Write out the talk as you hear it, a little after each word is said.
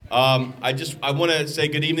I want to say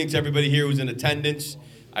good evening to everybody here who's in attendance.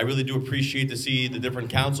 I really do appreciate to see the different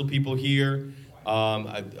council people here.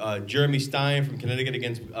 Jeremy Stein from Connecticut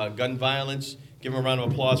Against Gun Violence. Give him a round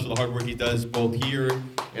of applause for the hard work he does both here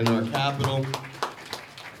and in our capital.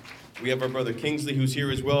 We have our brother Kingsley who's here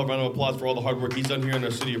as well. A round of applause for all the hard work he's done here in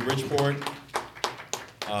our city of Bridgeport.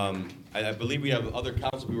 I believe we have other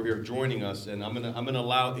council people here joining us, and I'm gonna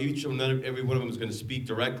allow every one of them is going to speak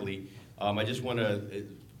directly. I just want to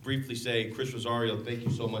briefly say, Chris Rosario, thank you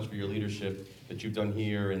so much for your leadership that you've done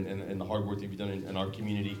here and the hard work that you've done in our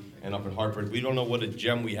community and up in Hartford. We don't know what a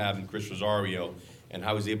gem we have in Chris Rosario and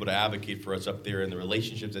how he's able to advocate for us up there and the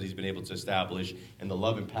relationships that he's been able to establish and the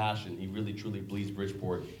love and passion. He really, truly bleeds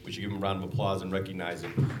Bridgeport. We should give him a round of applause and recognize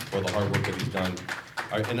him for the hard work that he's done.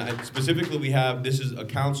 All right, and specifically this is a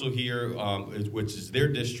council here, which is their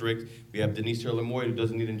district. We have Denise Taylor-Moy, who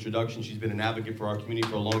doesn't need an introduction. She's been an advocate for our community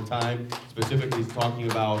for a long time. Specifically, talking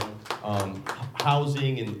about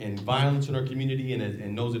housing and violence in our community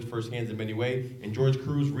and knows it firsthand in many ways. And George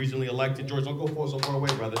Cruz, recently elected. George, don't go so far away,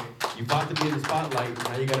 brother. You fought to be in the spotlight,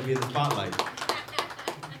 now you gotta be in the spotlight.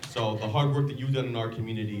 So the hard work that you've done in our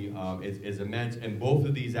community is immense. And both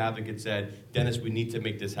of these advocates said, Dennis, we need to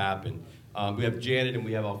make this happen. We have Janet and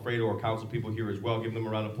we have Alfredo, our council people here as well. Give them a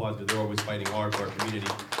round of applause because they're always fighting hard for our community.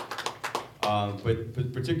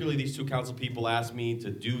 But particularly these two council people asked me to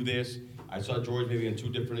do this. I saw George maybe on 2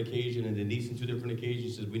 different occasions and Denise on 2 different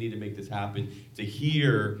occasions. Says we need to make this happen. To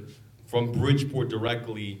hear from Bridgeport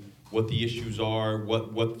directly what the issues are,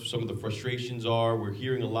 what some of the frustrations are. We're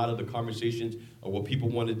hearing a lot of the conversations of what people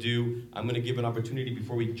want to do. I'm going to give an opportunity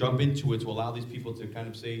before we jump into it to allow these people to kind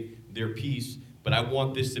of say their piece. But I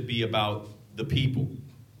want this to be about the people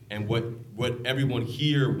and what everyone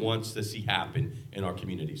here wants to see happen in our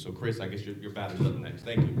community. So Chris, I guess your batter's up next.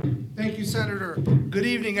 Thank you. Thank you, Senator. Good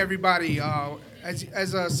evening, everybody. As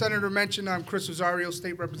Senator mentioned, I'm Chris Rosario,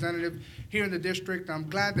 State Representative here in the district. I'm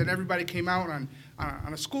glad that everybody came out on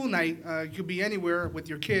a school night. You could be anywhere with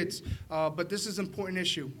your kids, but this is an important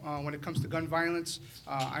issue when it comes to gun violence.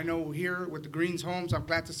 I know here with the Greens Homes, I'm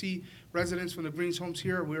glad to see residents from the Greens Homes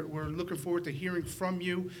here. We're looking forward to hearing from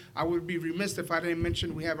you. I would be remiss if I didn't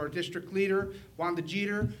mention we have our district leader, Wanda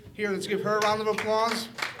Jeter, here. Let's give her a round of applause.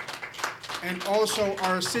 And also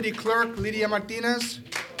our city clerk, Lydia Martinez,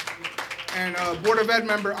 and Board of Ed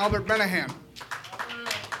member, Albert Benahan.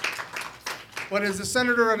 But as the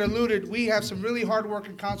senator had alluded, we have some really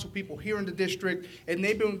hard-working council people here in the district, and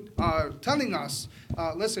they've been telling us,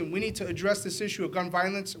 listen, we need to address this issue of gun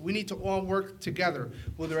violence. We need to all work together,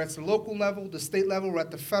 whether at the local level, the state level, or at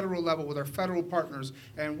the federal level with our federal partners.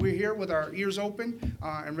 And we're here with our ears open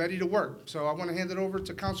and ready to work. So I want to hand it over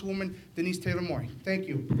to Councilwoman Denise Taylor-Moy. Thank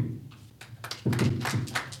you.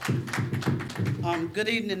 Good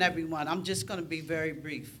evening, everyone. I'm just going to be very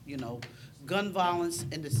brief. You know, gun violence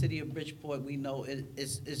in the city of Bridgeport, we know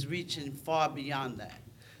is reaching far beyond that.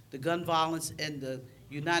 The gun violence in the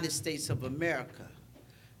United States of America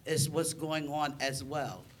is what's going on as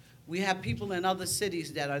well. We have people in other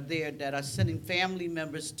cities that are there that are sending family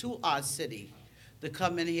members to our city to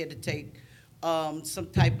come in here to take some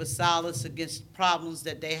type of solace against problems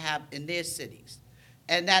that they have in their cities.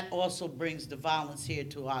 And that also brings the violence here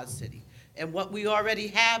to our city. And what we already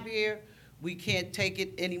have here, we can't take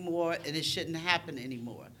it anymore, and it shouldn't happen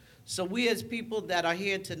anymore. So we as people that are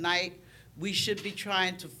here tonight, we should be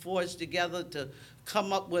trying to forge together to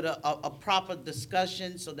come up with a proper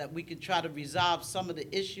discussion so that we can try to resolve some of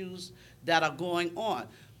the issues that are going on.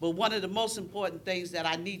 But one of the most important things that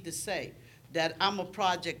I need to say, that I'm a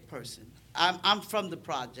project person. I'm from the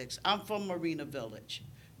projects. I'm from Marina Village.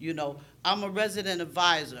 You know, I'm a resident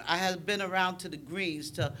advisor. I have been around to the Greens,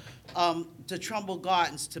 to Trumbull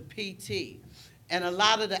Gardens, to PT. And a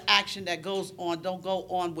lot of the action that goes on don't go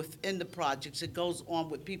on within the projects. It goes on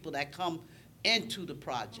with people that come into the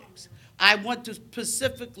projects. I want to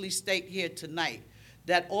specifically state here tonight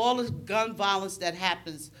that all the gun violence that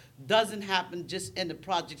happens doesn't happen just in the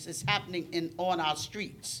projects. It's happening on our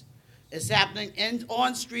streets. It's happening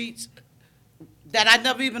on streets that I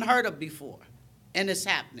never even heard of before. And it's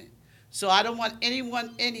happening. So I don't want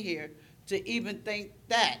anyone in here to even think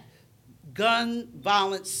that gun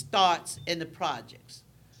violence starts in the projects.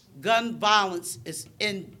 Gun violence is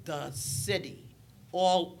in the city,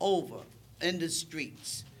 all over, in the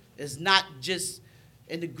streets. It's not just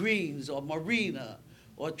in the Greens or Marina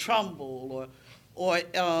or Trumbull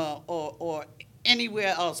or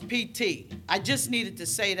anywhere else, PT. I just needed to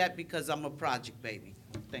say that because I'm a project baby.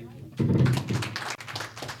 Thank you.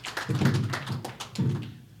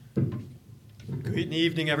 Good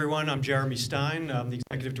evening, everyone. I'm Jeremy Stein. I'm the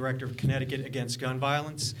Executive Director of Connecticut Against Gun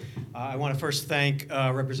Violence. I want to first thank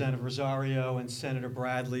Representative Rosario and Senator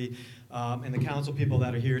Bradley and the council people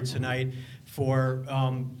that are here tonight for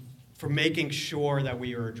making sure that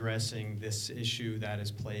we are addressing this issue that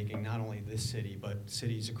is plaguing not only this city, but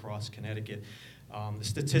cities across Connecticut. The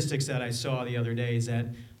statistics that I saw the other day is that,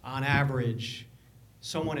 on average,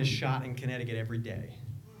 someone is shot in Connecticut every day.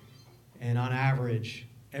 And on average,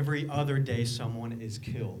 every other day someone is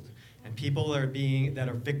killed. And people that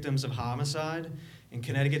are victims of homicide in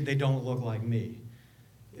Connecticut, they don't look like me.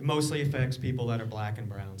 It mostly affects people that are black and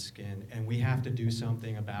brown skin, and we have to do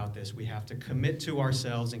something about this. We have to commit to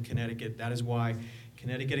ourselves in Connecticut. That is why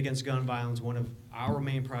Connecticut Against Gun Violence, one of our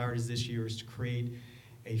main priorities this year is to create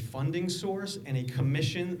a funding source and a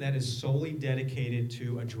commission that is solely dedicated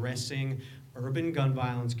to addressing urban gun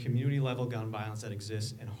violence, community-level gun violence that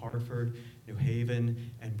exists in Hartford, New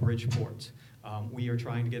Haven, and Bridgeport. We are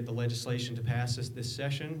trying to get the legislation to pass this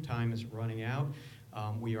session. Time is running out.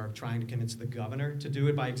 We are trying to convince the governor to do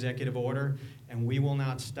it by executive order, and we will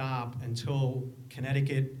not stop until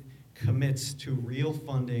Connecticut commits to real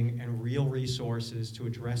funding and real resources to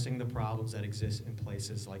addressing the problems that exist in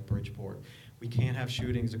places like Bridgeport. We can't have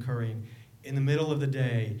shootings occurring in the middle of the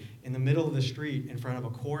day, in the middle of the street, in front of a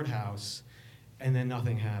courthouse, and then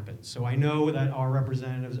nothing happens. So I know that our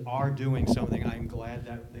representatives are doing something. I'm glad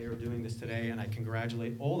that they are doing this today, and I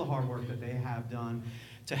congratulate all the hard work that they have done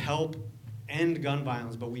to help end gun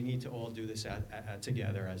violence, but we need to all do this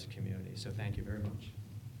together as a community. So thank you very much.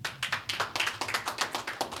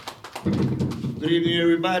 Good evening,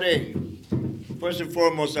 everybody. First and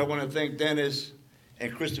foremost, I want to thank Dennis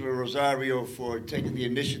and Christopher Rosario for taking the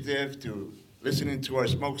initiative to listening to our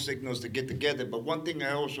smoke signals to get together. But one thing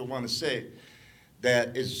I also want to say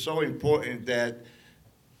that is so important that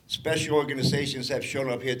special organizations have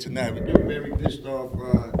shown up here tonight. We're getting very pissed off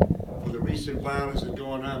for the recent violence that's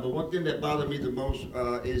going on. But one thing that bothered me the most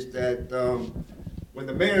is that when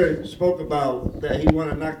the mayor spoke about that he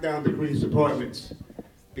wanted to knock down the Greens apartments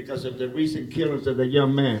because of the recent killings of the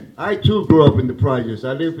young man. I too grew up in the projects.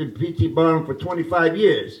 I lived in P.T. Barnum for 25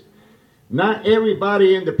 years. Not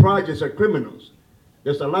everybody in the projects are criminals.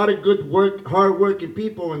 There's a lot of good work, hard-working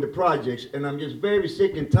people in the projects, and I'm just very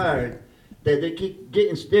sick and tired that they keep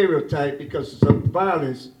getting stereotyped because of some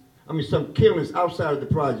violence, some killings outside of the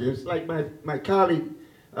projects. Like my colleague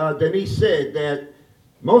Denise said, that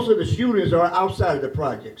most of the shootings are outside of the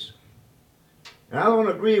projects. And I don't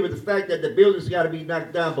agree with the fact that the buildings got to be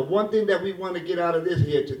knocked down, but one thing that we want to get out of this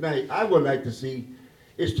here tonight, I would like to see,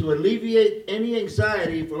 is to alleviate any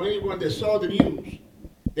anxiety for anyone that saw the news,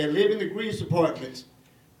 that live in the Greens apartments,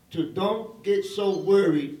 to don't get so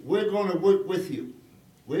worried. We're going to work with you.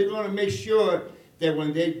 We're going to make sure that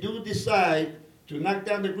when they do decide to knock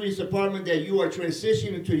down the Greens apartment, that you are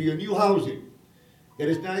transitioning to your new housing, that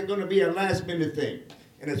it's not going to be a last-minute thing.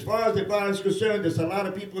 And as far as the violence is concerned, there's a lot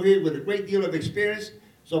of people here with a great deal of experience,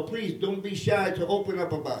 so please don't be shy to open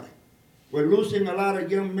up about it. We're losing a lot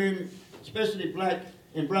of young men, especially black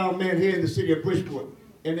and brown men here in the city of Bridgeport,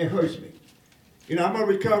 and it hurts me. You know, I'm a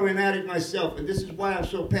recovering addict myself, and this is why I'm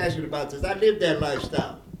so passionate about this. I live that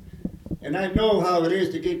lifestyle, and I know how it is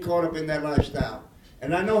to get caught up in that lifestyle.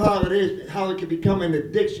 And I know how it can become an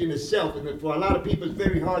addiction itself, and for a lot of people it's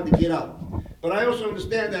very hard to get out. But I also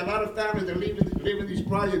understand that a lot of families that live in these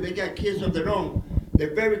projects, they got kids of their own.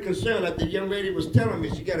 They're very concerned, like the young lady was telling me.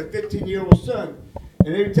 She got a 15-year-old son,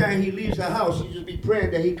 and every time he leaves the house, she just be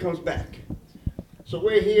praying that he comes back. So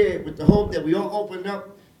we're here with the hope that we all open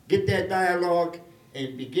up, get that dialogue,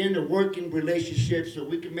 and begin to work in relationships so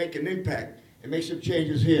we can make an impact and make some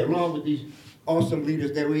changes here, along with these awesome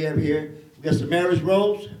leaders that we have here. We got some marriage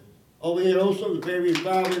roles over here also, very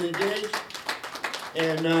involved and engaged.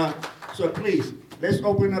 And so please, let's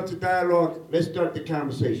open up the dialogue. Let's start the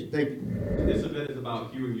conversation. Thank you. This event is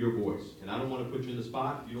about hearing your voice, and I don't want to put you in the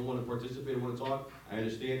spot. If you don't want to participate or want to talk, I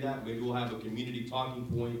understand that. Maybe we'll have a community talking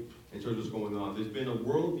point in terms of what's going on. There's been a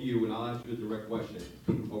worldview, and I'll ask you a direct question,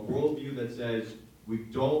 a worldview that says we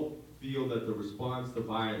don't feel that the response to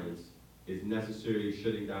violence is necessarily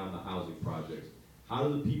shutting down the housing projects. How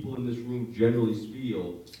do the people in this room generally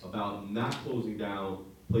feel about not closing down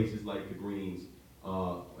places like the Greens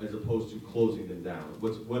as opposed to closing them down?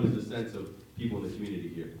 What is the sense of people in the community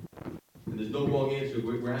here? And there's no wrong answer.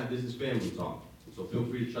 This is family talk, so feel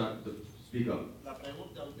free to speak up. La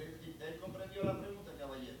pregunta, ¿usted comprendió la pregunta,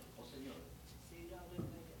 caballero o señora? Sí, yo hablé con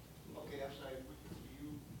ella. Okay, I'm sorry.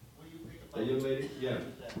 What do you think about That young lady? Yeah.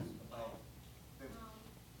 Getting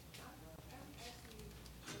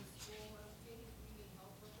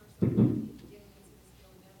into this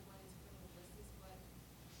field, never went into criminal justice, but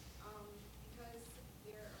because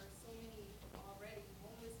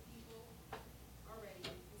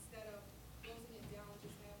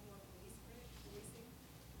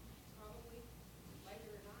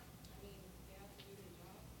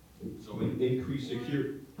increased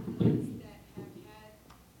security. Kids that have had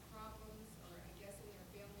problems, or I guess in their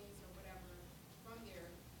families or whatever, from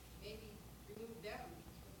there, maybe remove them,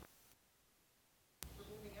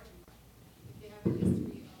 removing everybody. If they have a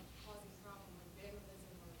history of causing problem with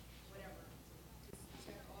vandalism or whatever, just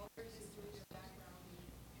check all their history, their background.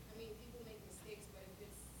 I mean, people make mistakes, but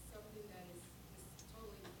if it's something that is just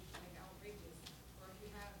totally like outrageous, or if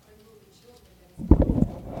you have unruly children that is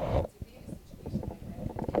to be in a situation like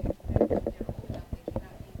that, they're old enough, they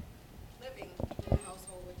cannot be living in the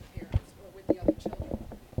household with the parents or with the other children.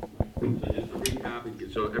 So just to recap,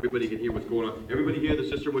 so everybody can hear what's going on. Everybody hear the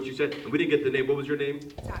sister, what she said? And we didn't get the name. What was your name?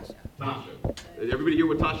 Tasha. Tasha. Did everybody hear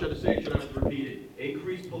what Tasha had to say? Should I have to repeat it?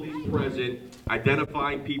 Increased police presence,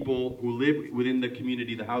 identifying people who live within the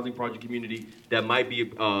community, the housing project community, that might be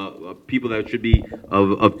people that should be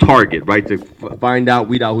of target, right? To find out,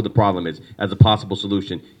 weed out who the problem is as a possible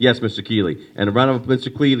solution. Yes, Mr. Keeley. And a round of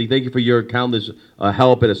Mr. Keeley, thank you for your countless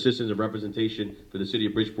help and assistance and representation for the city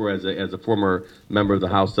of Bridgeport as a former member of the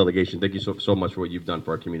House delegation. Thank you so much for what you've done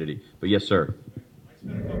for our community. But yes, sir.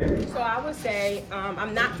 So I would say,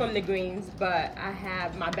 I'm not from the Greens, but I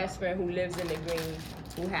have my best friend who lives in the Greens,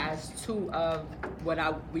 who has two of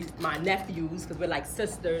my nephews, because we're like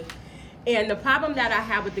sisters. And the problem that I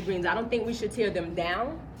have with the Greens, I don't think we should tear them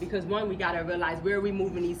down, because one, we gotta realize where are we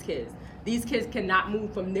moving these kids. These kids cannot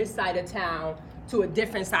move from this side of town to a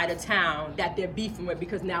different side of town that they're beefing with,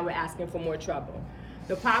 because now we're asking for more trouble.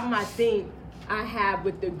 The problem I think I have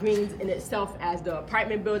with the Greens in itself as the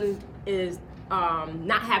apartment building is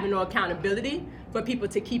not having no accountability for people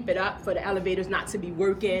to keep it up, for the elevators not to be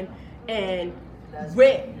working, and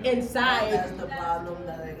rent inside. That's the problem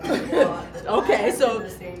that I got. Okay, so,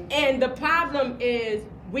 and the problem is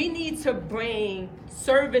we need to bring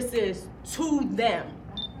services to them,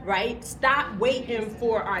 right? Stop waiting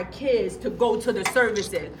for our kids to go to the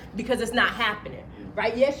services, because it's not happening.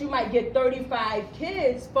 Right? Yes, you might get 35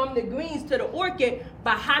 kids from the Greens to the Orchid,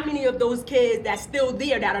 but how many of those kids that's still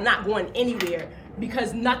there that are not going anywhere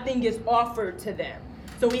because nothing is offered to them?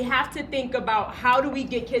 So we have to think about, how do we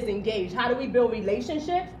get kids engaged? How do we build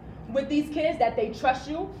relationships with these kids that they trust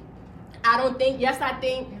you? I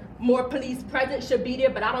think more police presence should be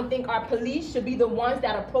there, but I don't think our police should be the ones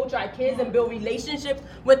that approach our kids and build relationships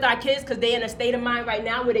with our kids, because they're in a state of mind right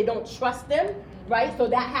now where they don't trust them. Right? So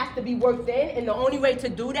that has to be worked in, and the only way to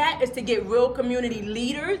do that is to get real community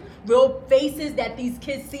leaders, real faces that these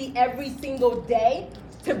kids see every single day,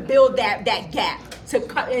 to build that gap. To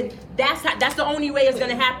cut, and that's the only way it's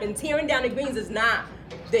gonna happen. Tearing down the Greens is not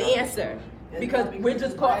the answer, because we're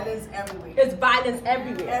just caught. Violence everywhere. It's violence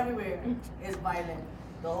everywhere. Everywhere is violent.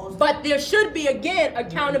 But there should be, again,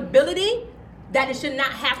 accountability, that it should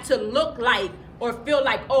not have to look like or feel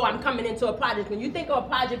like, oh, I'm coming into a project. When you think of a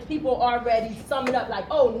project, people already sum it up like,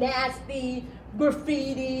 oh, nasty,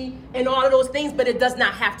 graffiti, and all of those things, but it does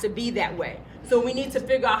not have to be that way. So we need to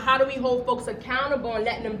figure out, how do we hold folks accountable and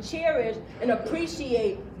letting them cherish and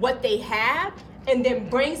appreciate what they have, and then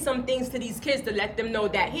bring some things to these kids to let them know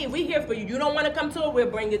that, hey, we're here for you. You don't want to come to it, we'll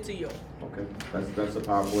bring it to you. Okay, that's a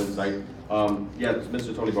powerful insight. Yeah,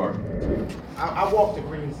 Mr. Tony Barr. I walk the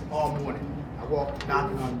Greens all morning. I walk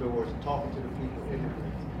knocking on doors, talking to the people in the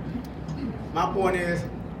Greens. My point is,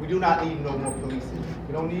 we do not need no more policing.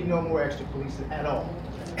 We don't need no more extra policing at all.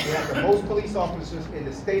 We have the most police officers in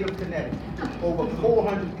the state of Connecticut, over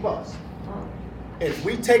 400 plus. If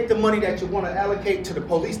we take the money that you want to allocate to the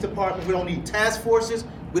police department, we don't need task forces,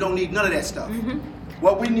 we don't need none of that stuff.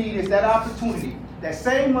 What we need is that opportunity, that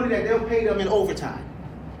same money that they'll pay them in overtime.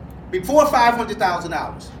 Before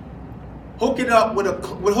 $500,000. Hook it up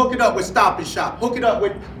with Stop and Shop. Hook it up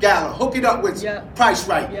with Gala. Hook it up with Price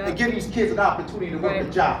Right, and give these kids an opportunity to work a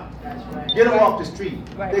job. Get them off the street.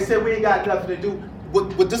 They said we ain't got nothing to do.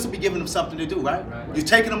 But this will be giving them something to do, right? You're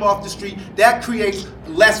taking them off the street. That creates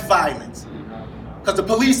less violence. Because the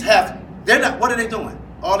police what are they doing?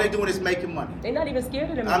 All they're doing is making money. They're not even scared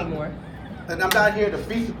of them anymore. And I'm not here to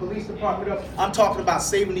beat the police department up. I'm talking about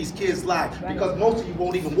saving these kids' lives. Because most of you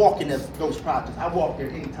won't even walk in those projects. I walk there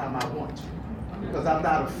anytime I want to. Because I'm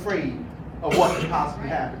not afraid of what could possibly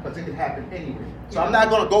happen. Because it could happen anywhere. So I'm not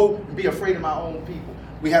going to go and be afraid of my own people.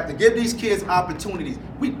 We have to give these kids opportunities.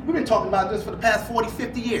 We've been talking about this for the past 40,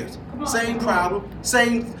 50 years. Same problem,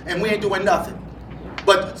 and we ain't doing nothing.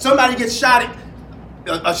 But somebody gets shot at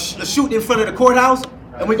a shooting in front of the courthouse,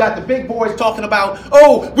 and we got the big boys talking about,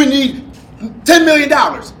 oh, we need $10 million.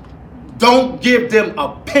 Don't give them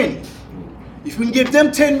a penny. If we can give them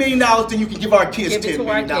 $10 million, then you can give our kids $10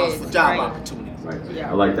 million for job opportunities. Right.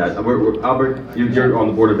 I like that. Albert, you're on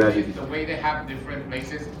the Board of Ed. The way they have different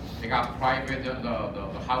places, they got private,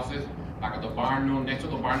 the houses, like at the Barnum, next to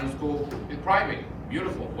the Barnum School, it's private,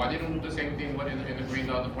 beautiful. Why they don't do the same thing in the Green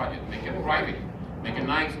Other project? Make it private, make it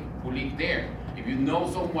nice, who live there. If you know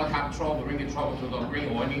someone have trouble, bringing trouble to the Green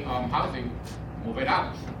or any housing, move it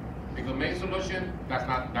out. Because main solution, that's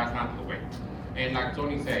not the way. And like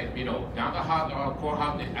Tony said, you know, down the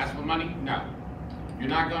courthouse, they ask for money, no. You're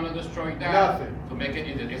not gonna destroy that. Nothing. To make it,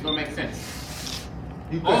 it's gonna make sense.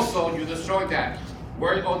 Also, You destroyed that.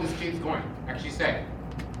 Where are all these kids going? Like she said.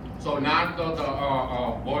 So now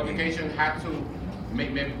the board of education had to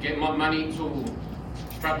get more money to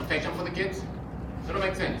transportation for the kids. They don't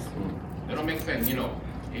make sense. They don't make sense. You know,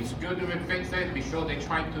 it's good to fix it. Be sure they're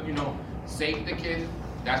trying to, you know, save the kids.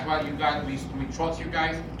 That's why you guys, we trust you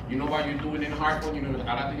guys. You know what you're doing in Hartford. You know a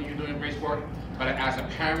lot of things you're doing in Bridgeport. But as a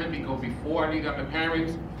parent, because before I leave, I'm a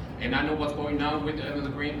parent, and I know what's going on with the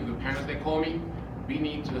Green. The parents they call me. We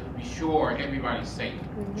need to be sure everybody's safe.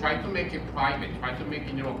 Try to make it private. Try to make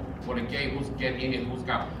it, you know, for the gate, who's getting in and who's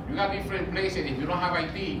got. You got different places. If you don't have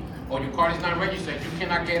ID or your card is not registered, you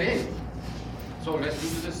cannot get in. So let's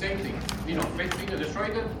do the same thing. You know, fix things,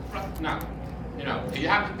 destroy them. No. You know, you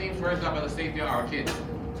have to think first about the safety of our kids.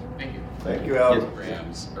 Thank you. Thank you, Al.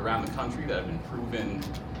 Programs around the country that have been proven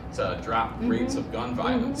to drop rates of gun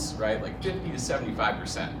violence, right? Like 50 to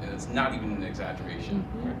 75%, and it's not even an exaggeration,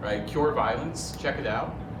 right? Cure Violence, check it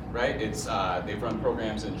out, right? It's they've run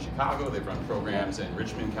programs in Chicago, they've run programs in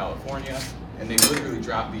Richmond, California, and they literally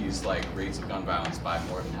dropped these like rates of gun violence by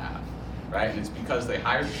more than half, right? And it's because they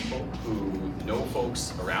hired people who know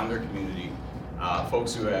folks around their community,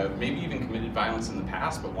 folks who have maybe even committed violence in the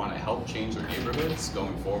past but want to help change their neighborhoods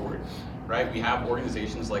going forward. Right, we have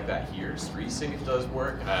organizations like that here. Street Safe does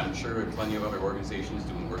work. I'm sure there are plenty of other organizations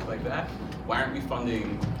doing work like that. Why aren't we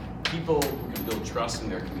funding people who can build trust in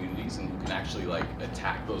their communities and who can actually like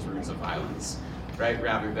attack those roots of violence, right?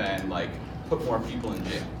 Rather than like put more people in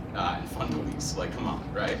jail and fund police. Like, come on,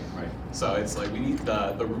 right? Right. So it's like we need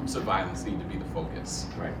the roots of violence need to be the focus.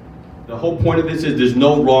 Right. The whole point of this is there's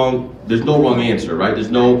no wrong answer, right? There's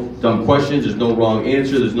no dumb questions, there's no wrong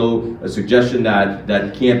answer, there's no suggestion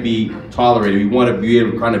that can't be tolerated. We want to be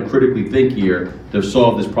able to kind of critically think here to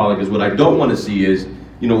solve this problem, because what I don't want to see is,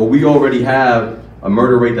 you know, we already have a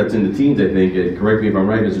murder rate that's in the teens, I think, and correct me if I'm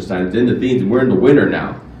right, Mr. Stein, it's in the teens, and we're in the winter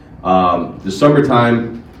now. The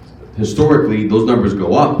summertime, historically, those numbers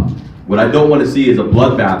go up. What I don't want to see is a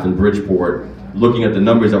bloodbath in Bridgeport, looking at the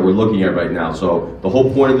numbers that we're looking at right now. So the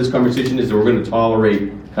whole point of this conversation is that we're going to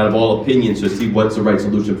tolerate kind of all opinions to see what's the right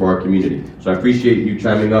solution for our community. So I appreciate you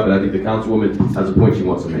chiming up, and I think the councilwoman has a point she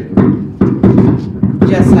wants to make.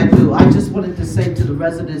 Yes, I do. I just wanted to say to the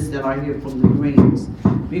residents that are here from the Greens,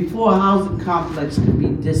 before a housing complex can be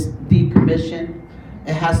decommissioned,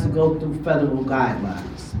 it has to go through federal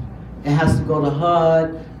guidelines. It has to go to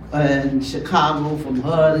HUD in Chicago, from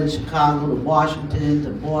HUD in Chicago to Washington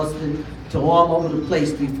to Boston to all over the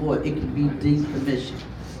place before it can be decommissioned.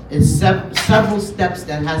 It's several steps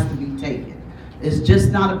that has to be taken. It's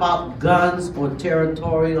just not about guns or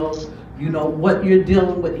territorial. You know, what you're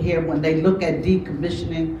dealing with here, when they look at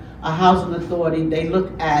decommissioning a housing authority, they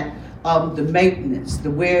look at the maintenance, the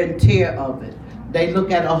wear and tear of it. They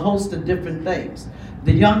look at a host of different things.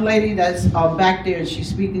 The young lady that's back there, she's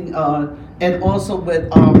speaking, and also with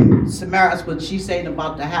Samaras, what she's saying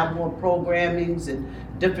about to have more programmings and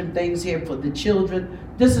different things here for the children.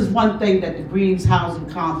 This is one thing that the Greens housing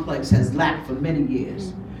complex has lacked for many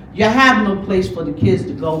years. You have no place for the kids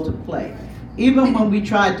to go to play. Even when we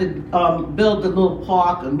tried to build a little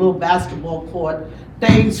park, a little basketball court,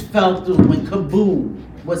 things fell through when Kaboom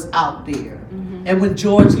was out there. And when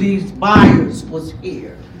George Lee Byers was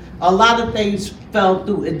here. A lot of things fell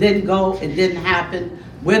through. It didn't go, it didn't happen.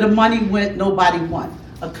 Where the money went, nobody won.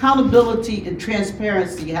 Accountability and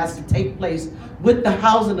transparency has to take place with the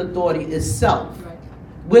housing authority itself.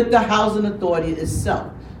 With the housing authority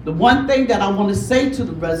itself. The one thing that I want to say to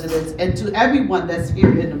the residents and to everyone that's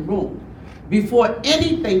here in the room, before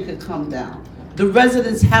anything could come down, the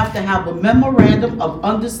residents have to have a memorandum of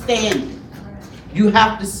understanding. You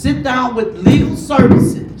have to sit down with legal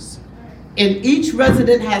services, and each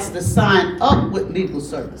resident has to sign up with legal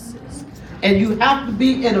services. And you have to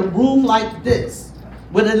be in a room like this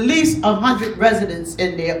with at least 100 residents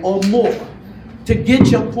in there or more to get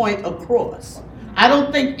your point across. I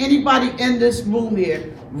don't think anybody in this room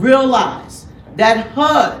here realize that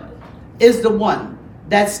HUD is the one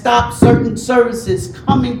that stopped certain services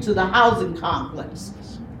coming to the housing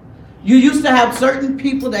complexes. You used to have certain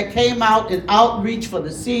people that came out and outreach for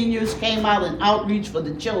the seniors, came out and outreach for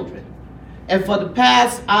the children. And for the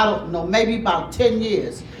past, I don't know, maybe about 10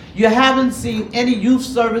 years, You haven't seen any Youth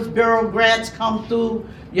Service Bureau grants come through.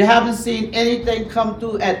 You haven't seen anything come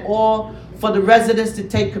through at all for the residents to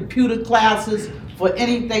take computer classes, for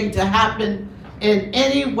anything to happen in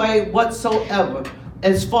any way whatsoever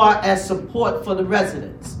as far as support for the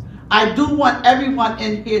residents. I do want everyone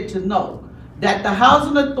in here to know that the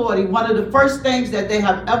Housing Authority, one of the first things that they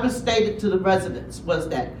have ever stated to the residents was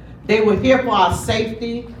that they were here for our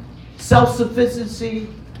safety, self-sufficiency,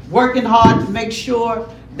 working hard to make sure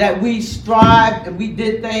that we strive and we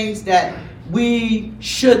did things that we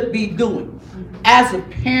should be doing. As a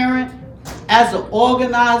parent, as an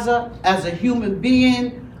organizer, as a human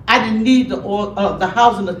being, I didn't need the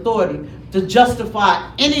Housing Authority to justify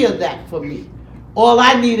any of that for me. All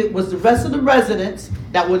I needed was the rest of the residents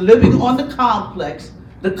that were living on the complex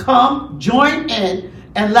to come, join in,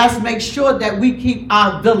 and let's make sure that we keep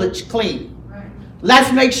our village clean.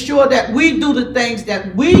 Let's make sure that we do the things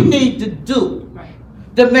that we need to do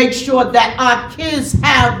to make sure that our kids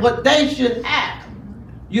have what they should have.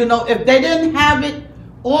 You know, if they didn't have it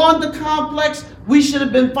on the complex, we should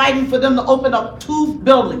have been fighting for them to open up 2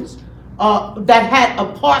 buildings that had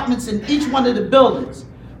apartments in each one of the buildings,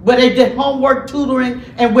 where they did homework tutoring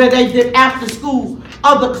and where they did after school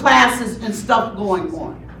other classes and stuff going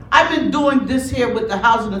on. I've been doing this here with the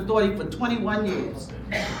Housing Authority for 21 years.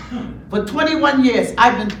 For 21 years,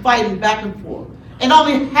 I've been fighting back and forth. And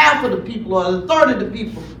only half of the people, or a third of the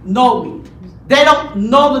people, know me. They don't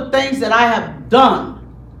know the things that I have done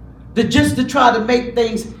just to try to make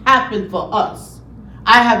things happen for us.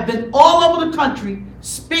 I have been all over the country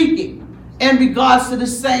speaking in regards to the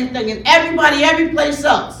same thing. And everybody, every place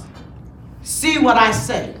else, see what I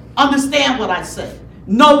say, understand what I say,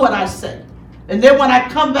 know what I say. And then when I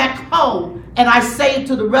come back home and I say it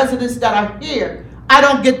to the residents that are here, I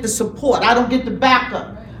don't get the support, I don't get the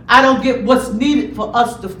backup, I don't get what's needed for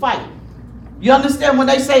us to fight. You understand when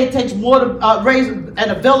they say it takes more to raise in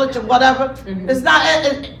a village or whatever? It's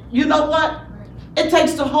not, you know what? It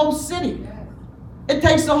takes the whole city. It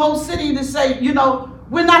takes the whole city to say, you know,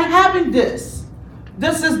 we're not having this.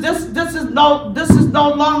 This is no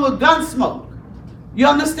longer Gunsmoke. You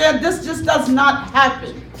understand? This just does not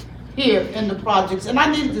happen here in the projects. And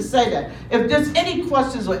I needed to say that. If there's any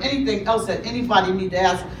questions or anything else that anybody need to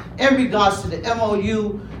ask in regards to the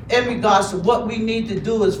MOU, in regards to what we need to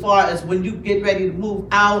do as far as when you get ready to move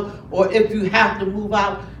out, or if you have to move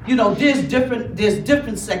out, you know, there's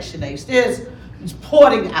different Section 8s. There's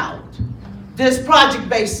porting out. There's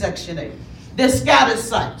project-based Section 8. There's scattered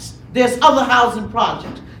sites. There's other housing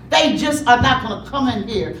projects. They just are not going to come in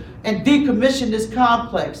here and decommission this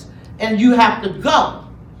complex and you have to go.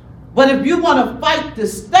 But if you want to fight to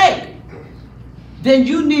stay, then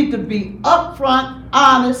you need to be upfront,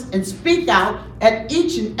 honest, and speak out at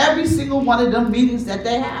each and every single one of them meetings that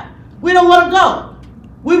they have. We don't want to go.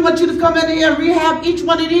 We want you to come in here and rehab each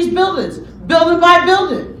one of these buildings, building by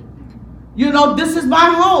building. You know, this is my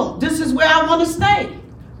home. This is where I want to stay.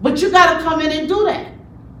 But you got to come in and do that.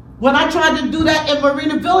 When I tried to do that in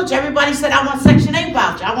Marina Village, everybody said, I want Section 8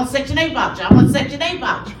 voucher. I want Section 8 voucher. I want Section 8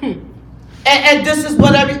 voucher. And this is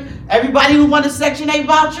what everybody who wanted Section 8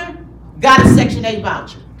 voucher got a Section 8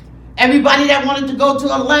 voucher. Everybody that wanted to go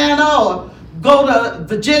to Atlanta or go to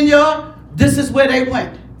Virginia, this is where they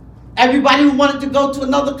went. Everybody who wanted to go to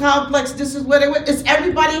another complex, this is where they went. Is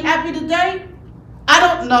everybody happy today? I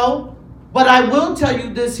don't know, but I will tell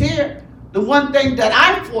you this here. The one thing that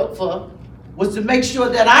I fought for was to make sure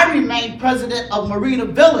that I remained president of Marina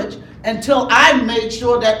Village until I made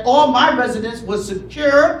sure that all my residents were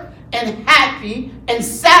secure and happy and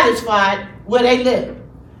satisfied where they live.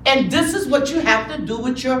 And this is what you have to do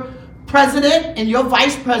with your president and your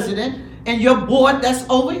vice president and your board that's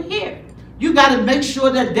over here. You got to make sure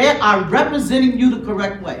that they are representing you the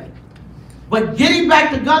correct way. But getting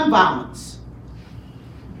back to gun violence,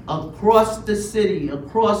 across the city,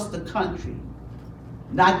 across the country,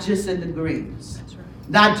 not just in the Greens,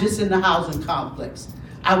 not just in the housing complex.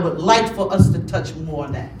 I would like for us to touch more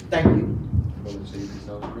on that. Thank you.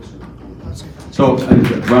 So,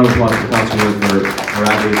 round of applause to Councilwoman for her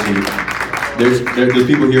advocacy. There's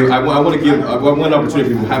people here. I want to give one opportunity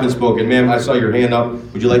for people who haven't spoken. Ma'am, I saw your hand up.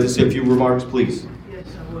 Would you like to say a few remarks, please? Yes,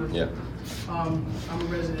 I would. Yeah. I'm a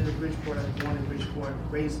resident of Bridgeport. I was born in Bridgeport,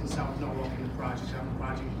 raised in South Norwalk in the projects.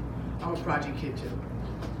 I'm a project kid too.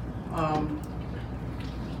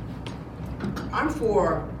 I'm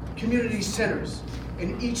for community centers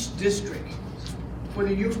in each district for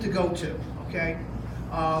the youth to go to, okay?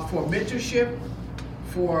 For mentorship,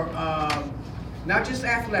 for not just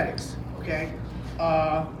athletics, okay?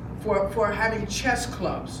 For having chess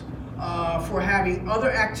clubs, for having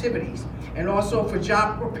other activities, and also for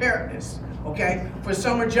job preparedness, okay, for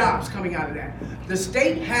summer jobs coming out of that. The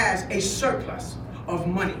state has a surplus of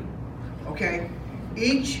money, okay?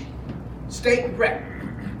 Each state rep,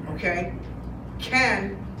 okay,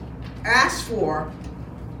 can ask for,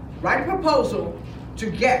 write a proposal to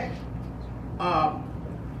get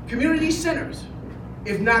community centers,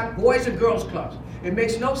 if not boys and girls clubs. It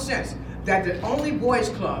makes no sense that the only boys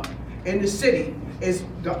club in the city is,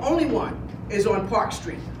 the only one is on Park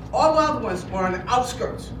Street. All the other ones are on the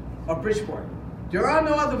outskirts of Bridgeport. There are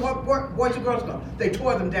no other boys and girls clubs. They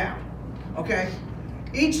tore them down, okay?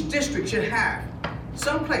 Each district should have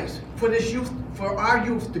some place for this youth, for our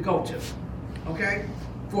youth to go to, okay?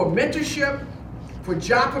 For mentorship, for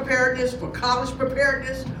job preparedness, for college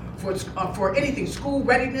preparedness, for anything, school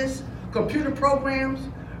readiness, computer programs,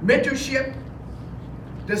 mentorship.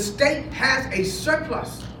 The state has a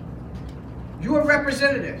surplus. You are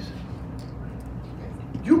representatives.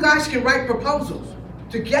 You guys can write proposals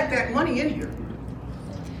to get that money in here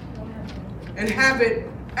and have it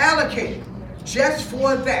allocated just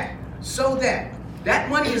for that, so that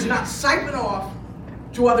that money is not siphoned off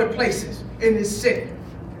to other places in this city.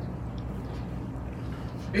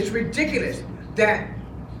 It's ridiculous that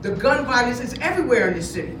the gun violence is everywhere in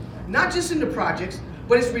this city, not just in the projects,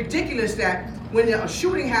 but it's ridiculous that when a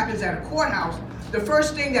shooting happens at a courthouse, the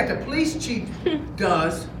first thing that the police chief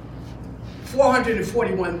does,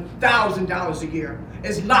 $441,000 a year,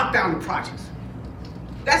 is lock down the projects.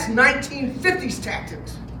 That's 1950s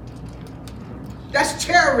tactics. That's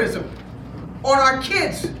terrorism on our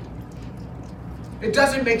kids. It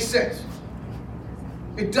doesn't make sense.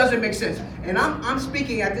 It doesn't make sense. And I'm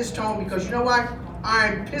speaking at this tone because you know what?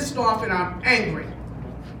 I'm pissed off and I'm angry.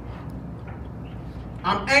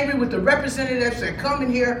 I'm angry with the representatives that come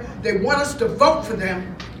in here. They want us to vote for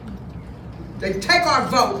them. They take our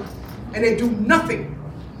vote and they do nothing.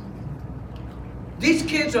 These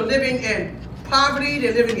kids are living in poverty.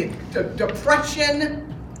 They're living in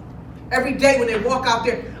depression. Every day when they walk out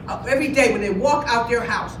there, their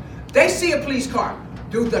house, they see a police car.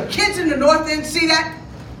 Do the kids in the North End see that?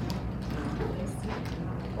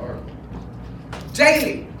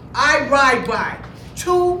 Daily, I ride by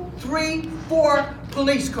 2, 3, 4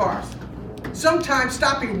 police cars, sometimes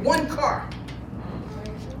stopping one car.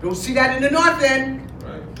 Don't see that in the North End.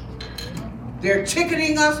 Right. They're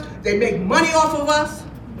ticketing us. They make money off of us.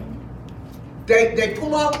 They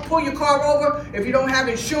pull your car over. If you don't have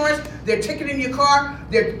insurance, they're ticketing your car.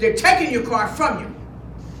 They're taking your car from you.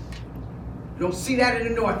 You don't see that in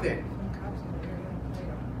the North End.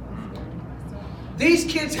 These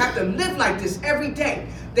kids have to live like this every day.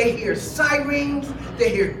 They hear sirens. They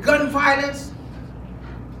hear gun violence.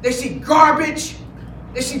 They see garbage.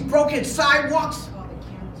 They see broken sidewalks.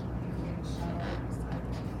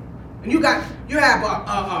 And you have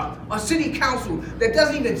a city council that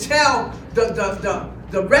doesn't even tell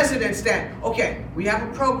the residents that, okay, we have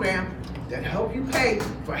a program that help you pay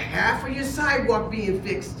for half of your sidewalk being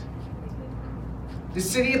fixed. The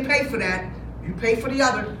city will pay for that. You pay for the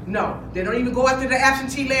other. No, they don't even go after the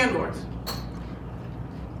absentee landlords.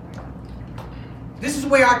 This is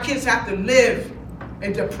where our kids have to live,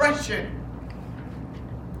 in depression.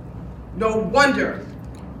 No wonder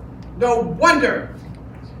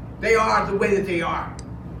they are the way that they are.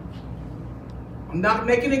 I'm not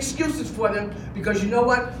making excuses for them because you know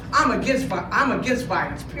what? I'm against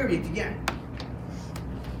violence, period, the end.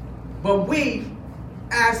 But we,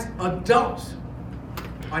 as adults,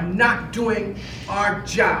 are not doing our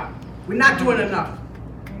job. We're not doing enough.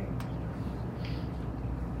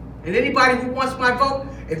 And anybody who wants my vote,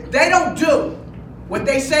 if they don't do what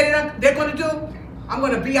they say they're going to do, I'm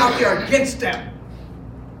going to be out there against them,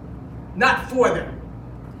 not for them.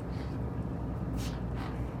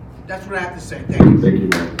 That's what I have to say. Thank you. Thank you,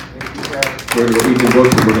 man. We're going to go Ethan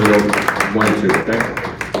Brooks, and we're going to go 1 and 2, okay?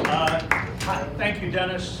 Hi, thank you,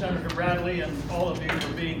 Dennis, Senator Bradley, and all of you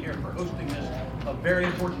for being here, for hosting this, a very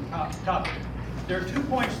important topic. There are 2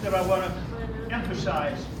 points that I want to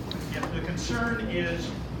emphasize. If the concern is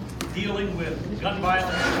dealing with gun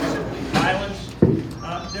violence, specifically violence,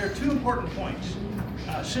 there are 2 important points.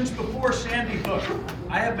 Since before Sandy Hook,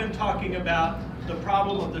 I have been talking about the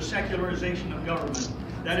problem of the secularization of government.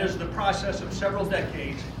 That is the process of several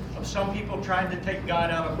decades of some people trying to take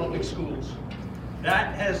God out of public schools.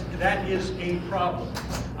 That is a problem.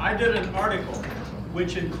 I did an article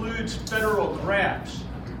which includes federal graphs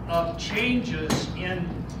of changes in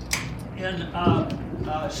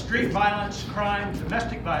street violence, crime,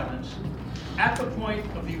 domestic violence at the point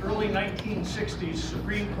of the early 1960s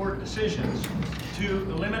Supreme Court decisions to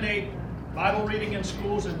eliminate Bible reading in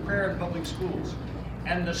schools and prayer in public schools.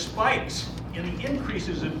 And the spikes any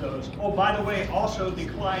increases in those. Oh, by the way, also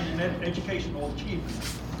decline in educational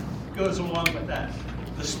achievement goes along with that.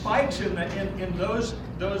 The spikes in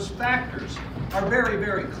those factors are very,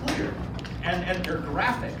 very clear, and they're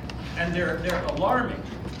graphic, and they're alarming.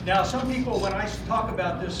 Now, some people, when I talk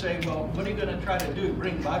about this, say, well, what are you going to try to do?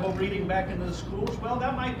 Bring Bible reading back into the schools? Well,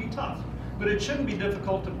 that might be tough, but it shouldn't be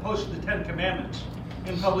difficult to post the 10 Commandments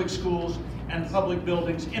in public schools and public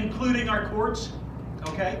buildings, including our courts,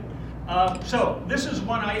 okay? So this is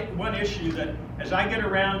one issue that, as I get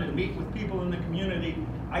around and meet with people in the community,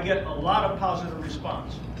 I get a lot of positive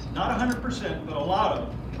response. Not 100%, but a lot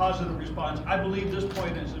of positive response. I believe this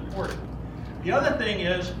point is important. The other thing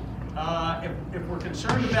is, if we're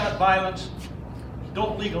concerned about violence,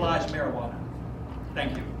 don't legalize marijuana.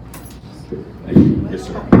 Thank you. Thank you. Yes,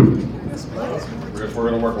 sir. We're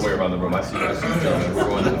going to work our way around the room. I see you guys. We're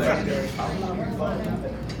going to the next.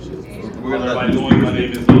 We're going to everybody doing. My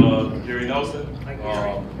name is Gary Nelson.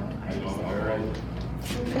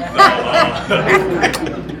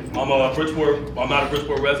 I'm not a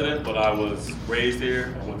Bridgeport resident, but I was raised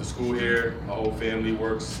here. I went to school here. My whole family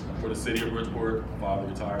works for the city of Bridgeport. My father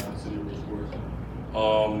retired from the city of Bridgeport.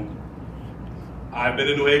 I've been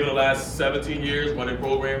in New Haven the last 17 years running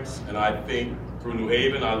programs, and I think through New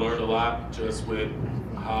Haven I learned a lot just with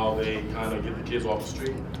how they kind of get the kids off the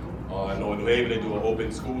street. I know in New Haven they do an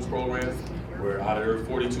open schools program where out of their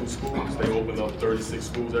 42 schools, they open up 36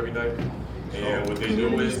 schools every night. And what they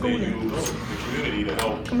do is they use the community to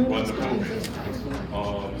help run the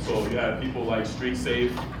program. So you have people like Street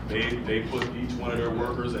Safe. They put each one of their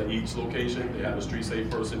workers at each location. They have a Street Safe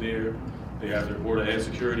person there. They have their Board of Ed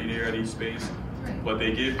security there at each space. But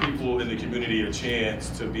they give people in the community a chance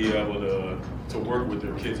to be able to work with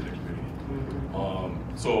their kids in the community.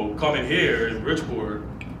 So coming here in Bridgeport,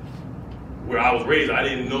 where I was raised, I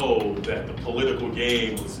didn't know that the political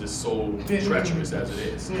game was just so treacherous as it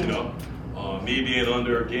is, you know? Me being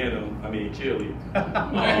under Ganem, Keeley,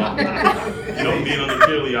 being under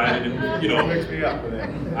Keeley, I didn't,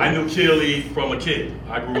 I knew Keeley from a kid.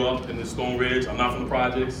 I grew up in the Stone Ridge. I'm not from the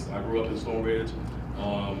projects. I grew up in Stone Ridge.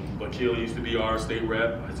 But Keeley used to be our state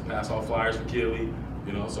rep. I used to pass out flyers for Keeley.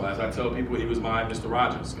 So as I tell people, he was my Mr.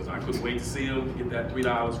 Rogers, because I couldn't wait to see him, to get that $3,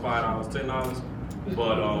 $5, $10.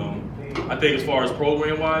 But I think as far as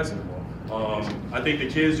program-wise, I think the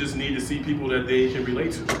kids just need to see people that they can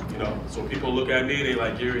relate to, So people look at me, they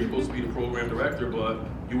like, Gary, you're supposed to be the program director, but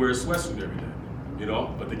you wear a sweatsuit every day,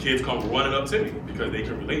 But the kids come running up to me because they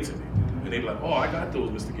can relate to me. And they be like, oh, I got those,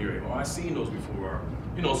 Mr. Gary. Oh, I seen those before.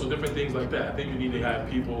 So different things like that. I think you need to have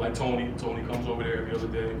people like Tony. Tony comes over there every other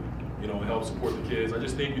day, and helps support the kids. I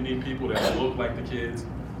just think you need people that look like the kids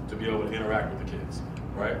to be able to interact with the kids,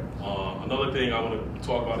 right? Another thing I want to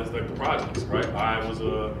talk about is like the projects, right? I was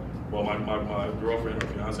my girlfriend or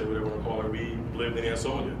fiance, whatever you want to call her, we lived in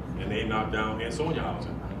Ansonia, and they knocked down Ansonia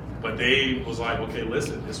housing. But they was like, okay,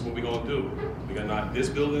 listen, this is what we're gonna do. We're gonna knock this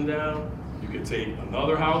building down. You can take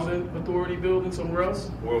another housing authority building somewhere else,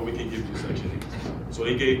 or we can give you Section 8. So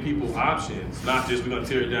they gave people options, not just we're gonna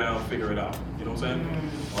tear it down, figure it out. You know what I'm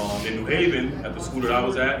saying? In New Haven, at the school that I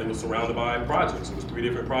was at, it was surrounded by projects. It was 3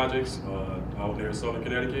 different projects out there in Southern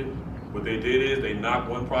Connecticut. What they did is they knocked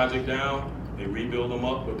one project down, they rebuild them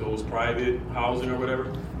up with those private housing or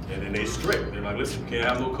whatever, and then they strip. They're like, listen, you can't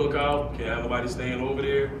have no cookout, can't have nobody staying over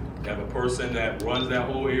there. You have a person that runs that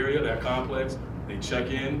whole area, that complex. They check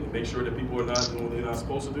in and make sure that people are not doing what they're not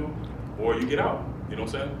supposed to do, or you get out, you know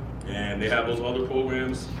what I'm saying? And they have those other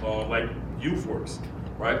programs like Youth Works,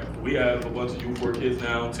 right? We have a bunch of Youth Work kids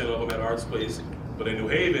now, 10 of them at Arts Place, but in New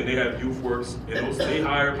Haven, they have Youth Works, and they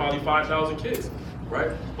hire probably 5,000 kids,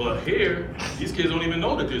 right? But here, these kids don't even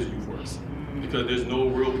know that there's Youth Works, because there's no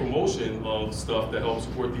real promotion of stuff that helps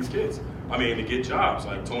support these kids. To get jobs,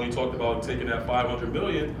 like Tony talked about taking that $500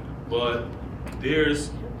 million, but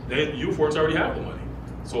Youth Works already have the money.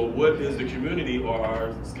 So what is the community or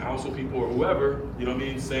our council people or whoever,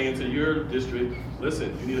 saying to your district,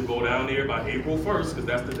 listen, you need to go down there by April 1st, because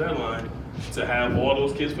that's the deadline, to have all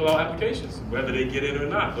those kids fill out applications, whether they get in or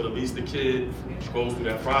not, but at least the kid goes through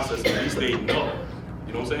that process, at least they know,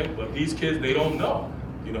 you know what I'm saying? But these kids, they don't know,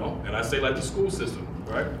 and I say like the school system,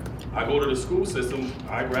 right? I go to the school system,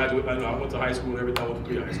 I graduate, I went to high school and everything, I went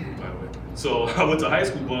to 3 high schools, by the way. So I went to high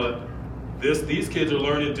school, but these kids are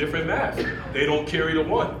learning different math. They don't carry the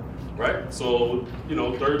 1, right? So,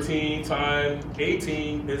 13 times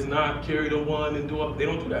 18 is not carry the 1 and they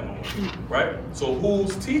don't do that no more, right? So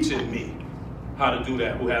who's teaching me how to do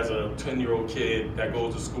that, who has a 10-year-old kid that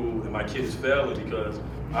goes to school and my kid is failing because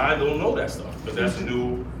I don't know that stuff, because that's the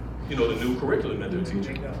new curriculum that they're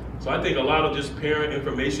teaching. So I think a lot of just parent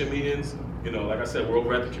information meetings You know, like I said, we're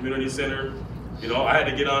over at the community center. You know, I had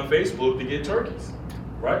to get on Facebook to get turkeys,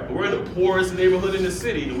 right? But we're in the poorest neighborhood in the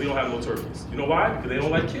city and we don't have no turkeys. You know why? Because they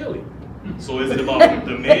don't like Keely. So is it about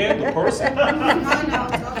the man, the person?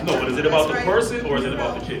 No, but is it about the person or is it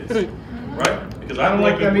about the kids? Right? Because I don't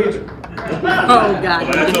like them either. Oh, God.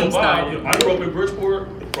 But I tell Bob, I grew up in Bridgeport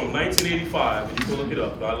from 1985, and you can look it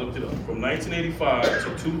up. I looked it up. From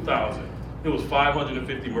 1985 to 2000, there was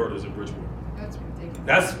 550 murders in Bridgeport. That's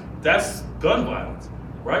ridiculous. That's gun violence,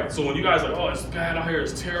 right? So when you guys are like, oh, it's bad out here,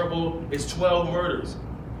 it's terrible, it's 12 murders.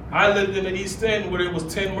 I lived in the East End where there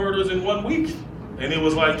was 10 murders in 1 week. And it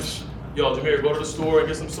was like, yo, Jameer, go to the store and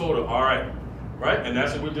get some soda. All right, right? And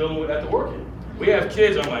that's what we're dealing with at the work here. We have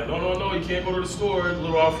kids, I'm like, no, you can't go to the store.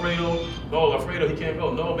 Little Alfredo, no, Alfredo, he can't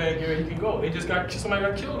go. No, man, Gary, he can go. Somebody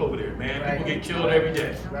got killed over there, man. People get killed every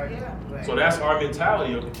day. So that's our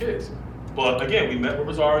mentality of the kids. But again, we met with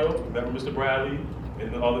Rosario, we met with Mr. Bradley,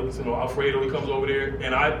 and the others, Alfredo, he comes over there.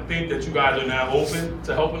 And I think that you guys are now open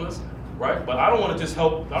to helping us, right? But I don't want to just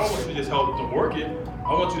help, I don't want you to just help to work it.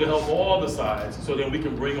 I want you to help all the sides so then we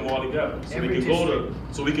can bring them all together. So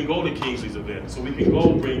we can go to Kingsley's event. So we can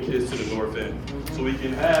go bring kids to the North End. So we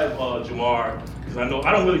can have Jamar, because I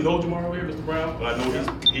don't really know Jamar over here, Mr. Brown, but I know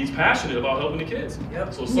he's passionate about helping the kids.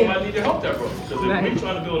 So somebody need to help that brother. Because if we're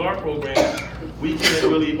trying to build our program, we can't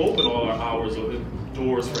really open all our hours or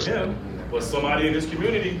doors for him, but somebody in this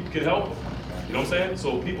community can help him. You know what I'm saying?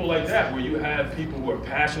 So people like that, where you have people who are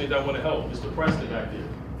passionate that want to help. Mr. Preston back there.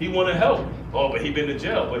 He want to help. Oh, but he been to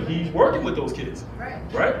jail. But he's working with those kids.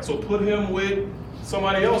 Right? So put him with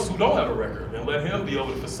somebody else who don't have a record and let him be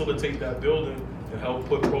able to facilitate that building and help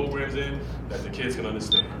put programs in that the kids can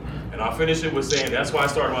understand. And I'll finish it with saying that's why I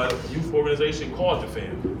started my youth organization called The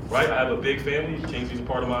Fam. Right? I have a big family. Kingsley's a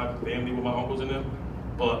part of my family with my uncles and them.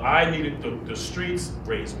 But I needed the streets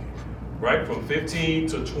raised me. Right? From 15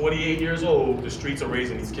 to 28 years old, the streets are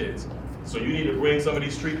raising these kids. So you need to bring some of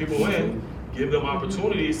these street people in, give them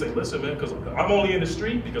opportunities, say, listen, man, because I'm only in the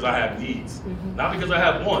street because I have needs. Not because I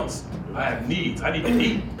have wants. I have needs. I need to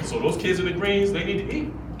eat. So those kids in the Greens, they need to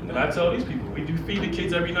eat. And I tell these people, we do feed the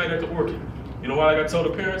kids every night at the work. You know why I tell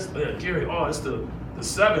the parents? Gary, it's the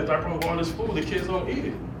 7th, I brought all this food, the kids don't eat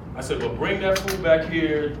it. I said, well, bring that food back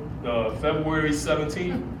here February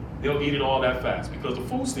 17th, they'll eat it all that fast because the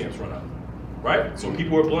food stamps run out. Right? So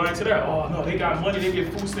people are blind to that. Oh, no, they got money, they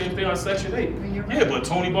get food stamps, they on Section 8. Yeah, but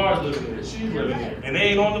Tony Barr's living there, she's living there, and they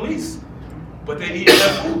ain't on the lease. But they eat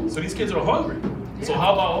that food, so these kids are hungry. So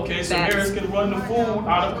how about, okay, so parents can run the food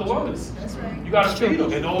out of Columbus. You gotta feed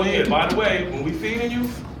them. And by the way, when we feeding you,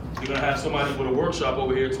 you're gonna have somebody with a workshop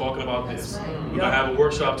over here talking about this. We're gonna have a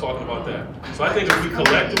workshop talking about that. So I think if we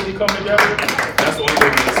collectively come together, that's the only way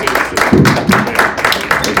we're gonna see it.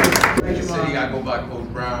 City, I go by Coach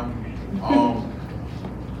Brown.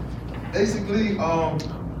 Basically, I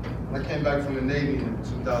came back from the Navy in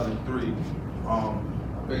 2003. I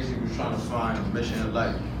basically was trying to find a mission in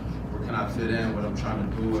life. Where can I fit in? What I'm trying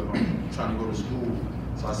to do? If I'm trying to go to school.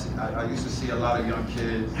 So I used to see a lot of young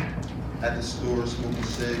kids at the store smoking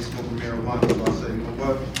cigs, smoking marijuana. So I said, you know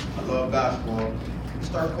what? I love basketball.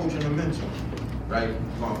 Start coaching a mentor, right?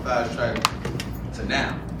 From fast track to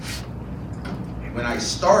now. When I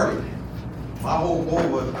started, my whole goal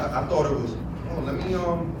was, I thought it was, let me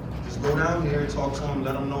just go down here, talk to them,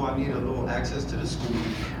 let them know I need a little access to the school,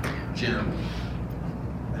 generally.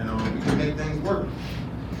 And we can make things work.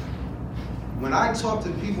 When I talk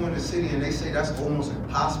to people in the city and they say that's almost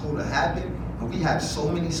impossible to happen, and we have so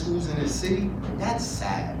many schools in this city, that's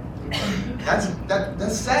sad.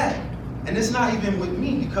 That's sad. And it's not even with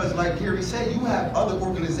me, because like Gary said, you have other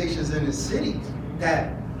organizations in the city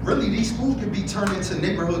that really, these schools could be turned into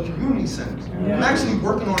neighborhood community centers. I'm actually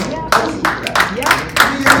working on a proposal for that. I mean,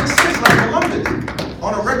 it makes sense, like Columbus.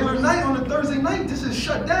 On a regular night, on a Thursday night, this is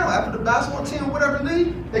shut down. After the basketball team, whatever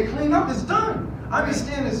league, they clean up, it's done. I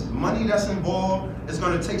understand there's money that's involved. It's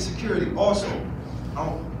going to take security. Also, it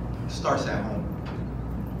starts at home.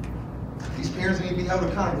 These parents need to be held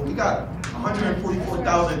accountable. We got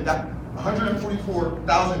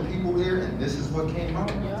 144,000 people here, and this is what came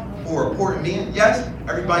out. For reporting me. Yes,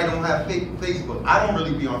 everybody don't have Facebook. I don't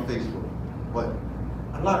really be on Facebook, but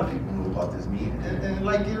a lot of people know about this meeting. And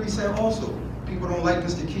like Gary said also, people don't like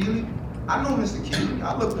Mr. Keely. I know Mr. Keely.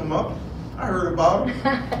 I looked him up. I heard about him.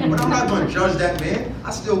 But I'm not going to judge that man.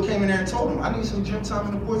 I still came in there and told him, I need some gym time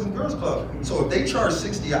in the Boys and Girls Club. So if they charge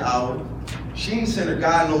 $60 an hour, Sheen Center,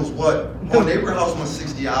 God knows what, on Neighbor House wants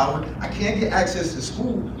 $60 an hour, I can't get access to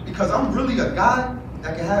school because I'm really a guy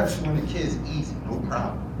that can have schooling the kids easy, no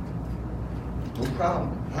problem. No problem.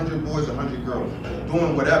 100 boys, 100 girls,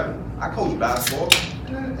 doing whatever. I coach basketball.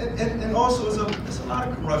 And also, it's a lot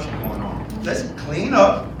of corruption going on. Let's clean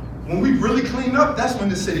up. When we really clean up, that's when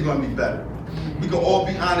the city gonna be better. We can all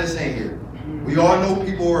be honest in here. We all know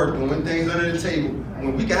people who are doing things under the table.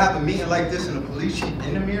 When we can have a meeting like this and the police chief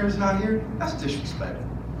in the mayor is not here, that's disrespectful.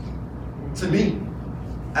 To me,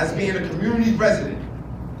 as being a community resident,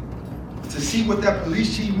 to see what that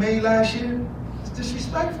police chief made last year, it's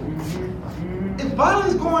disrespectful. If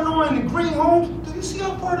violence going on in the Green Homes, do you see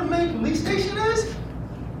how far the main police station is?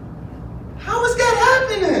 How is that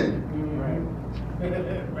happening?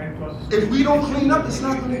 If we don't clean up, it's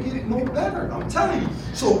not gonna get no better, I'm telling you.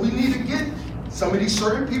 So we need to get some of these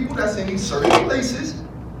certain people that's in these certain places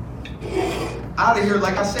out of here.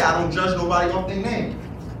 Like I said, I don't judge nobody off their name.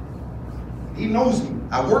 He knows me.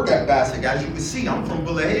 I work at Bassick, as you can see. I'm from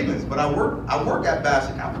Villa Havens, but I work at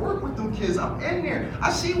Bassick. I work with them kids. I'm in there.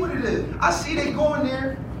 I see what it is. I see they go in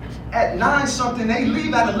there at 9 something. They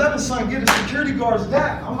leave at 11 something. Get the security guards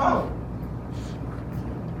that. I'm out.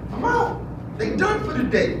 I'm out. They done for the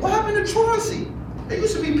day. What happened to truancy? There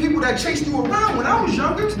used to be people that chased you around when I was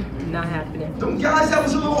younger. Not happening. Them guys that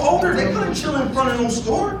was a little older, they couldn't chill in front of no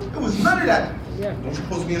store. There was none of that. Yeah. Don't you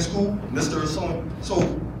supposed to be in school, Mr. or someone? So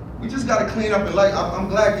we just gotta clean up and like, I'm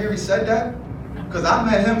glad Gary said that, because I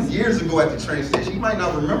met him years ago at the train station. He might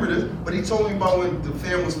not remember this, but he told me about when the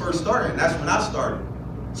fam was first starting, and that's when I started.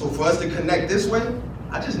 So for us to connect this way,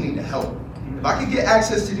 I just need the help. If I could get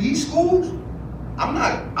access to these schools, I'm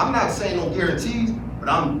not saying no guarantees, but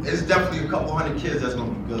it's definitely a couple hundred kids that's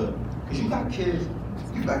gonna be good. Because you got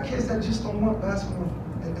kids that just don't want basketball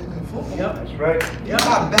and football. Yep. That's right. You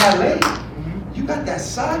got ballet. You got that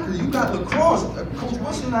soccer. You got lacrosse. Coach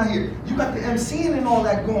Wilson not here. You got the MCing and all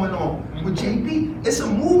that going on with JP. It's a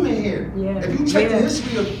movement here. Yeah. If you check the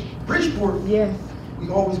history of Bridgeport, Yeah.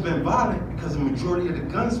 we've always been violent because the majority of the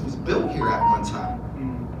guns was built here at one time.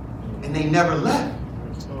 And they never left.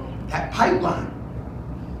 That pipeline.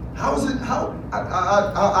 How is it,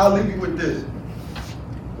 I'll leave you with this.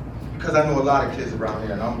 Because I know a lot of kids around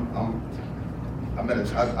here, and I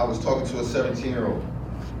was talking to a 17-year-old,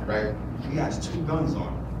 right? He has 2 guns on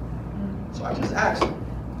him. So I just asked him,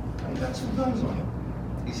 why you got 2 guns on him?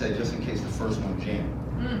 He said, just in case the first one jammed.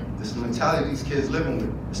 This is the mentality these kids living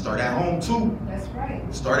with. It start at home too. That's right.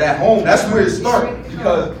 Start at home, that's where it starts.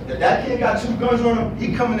 Because if that kid got 2 guns on him,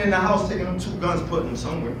 he coming in the house taking them 2 guns, putting them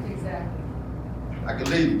somewhere. Exactly. I can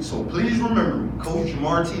leave you. So please remember me, Coach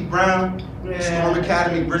Marty Brown, Storm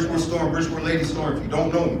Academy, Bridgeport Storm, Bridgeport Lady Storm. If you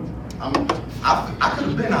don't know me, I could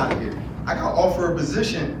have been out of here. I got offered a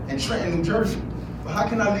position in Trenton, New Jersey. But how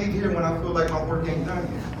can I leave here when I feel like my work ain't done yet?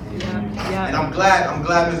 Yeah. And I'm glad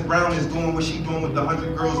Ms. Brown is doing what she's doing with the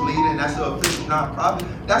 100 Girls Leading. That's the official nonprofit.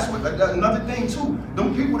 That's what another thing too.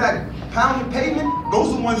 Them people that pound the pavement,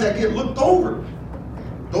 those are the ones that get looked over.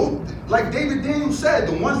 Those, like David Daniels said,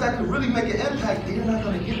 the ones that could really make an impact, they're not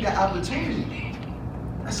gonna get that opportunity.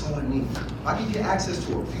 That's all I need. If I can get access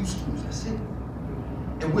to a few schools, that's it.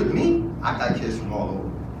 And with me, I got kids from all over.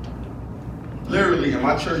 Literally, in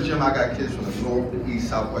my church gym, I got kids from the north, the east,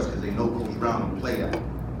 southwest, because they know Coach Brown don't play that.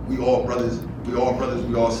 We all brothers, we all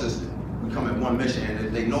sisters. We come in one mission, and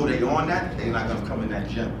if they know they on that, they're not gonna come in that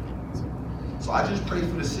gym. So I just pray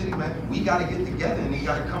for the city, man. We gotta get together, and they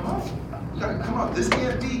gotta come out. We gotta come out. This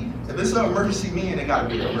can't be, if it's an emergency meeting, it gotta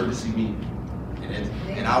be an emergency meeting.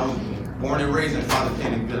 And I was born and raised in Father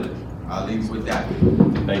Canning Village. I'll leave you with that.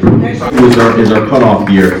 Thank you. Is our cutoff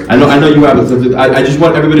year. I know you have it. I just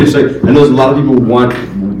want everybody to say, I know there's a lot of people who want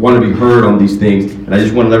to be heard on these things, and I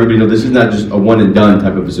just want to let everybody know this is not just a one and done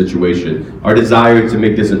type of a situation. Our desire is to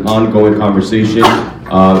make this an ongoing conversation,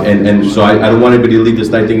 and so I don't want anybody to leave this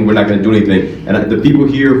night thinking we're not going to do anything. And the people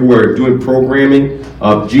here who are doing programming,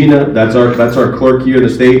 Gina, that's our clerk here in the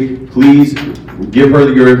state. Please give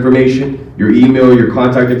her your information, your email, your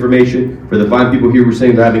contact information for the fine people here who are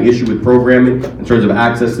saying they're having issue with programming in terms of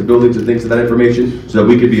access to buildings and things of that information, so that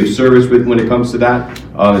we could be of service with when it comes to that.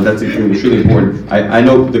 That's extremely important. I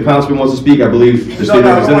know the councilman wants to speak. I believe the state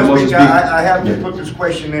representative wants to speak. I have to put this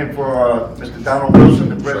question in for Mr. Donald Wilson,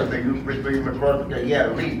 the president of Youth Bridgeport Lacrosse, because he had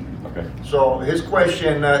to leave. Okay. So his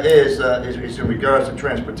question is in regards to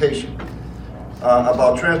transportation.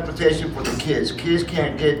 About transportation for the kids. Kids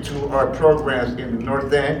can't get to our programs in the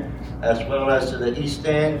north end as well as to the east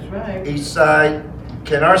end, east side.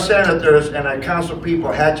 Can our senators and our council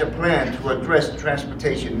people hatch a plan to address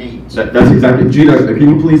transportation needs? That's exactly, Gina, if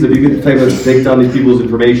you could take down these people's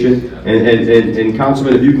information, and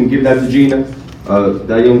Councilman, if you can give that to Gina,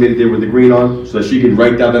 that young lady there with the green on, so that she can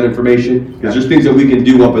write down that information, because there's things that we can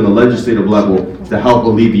do up in the legislative level to help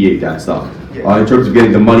alleviate that stuff. in terms of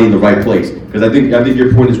getting the money in the right place. Because I think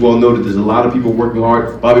your point is well noted. There's a lot of people working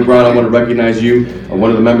hard. Bobby Brown, I want to recognize you, one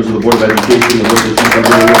of the members of the Board of Education, the work that you've been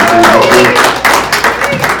doing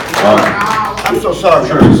I'm so sorry.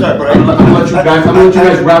 Sure. I'm so sorry, but I'm gonna let you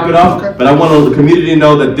guys wrap it up, but I want the community to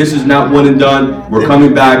know that this is not one and done. We're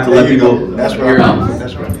coming back to let people hear out.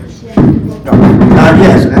 That's right.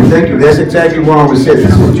 Yes, and thank you. That's exactly what I was saying.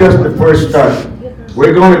 This is just the first start.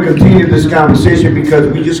 We're going to continue this conversation because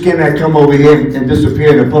we just cannot come over here and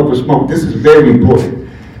disappear in a puff of smoke. This is very important.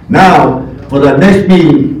 Now, for the next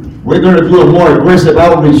meeting, we're going to do a more aggressive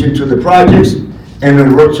outreach into the projects and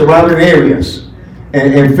the surrounding areas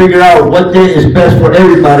and figure out what day is best for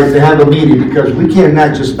everybody to have a meeting, because we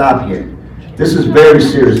cannot just stop here. This is very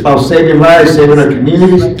serious, about saving lives, saving our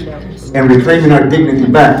communities, and reclaiming our dignity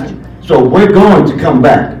back. So we're going to come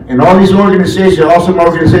back. And all these organizations, awesome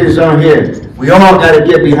organizations out here, we all got to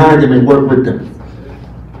get behind them and work with them.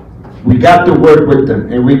 We got to work with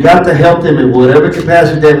them, and we got to help them in whatever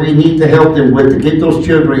capacity that we need to help them with to get those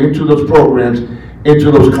children into those programs,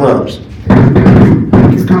 into those clubs.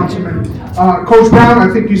 Thank you, Councilman. Coach Brown,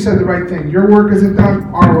 I think you said the right thing. Your work isn't done,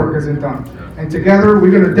 our work isn't done. And together, we're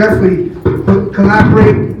going to definitely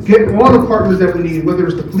collaborate, get all the partners that we need, whether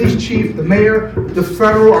it's the police chief, the mayor, the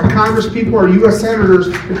federal, our Congress people, our U.S. senators,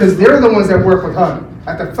 because they're the ones that work with HUD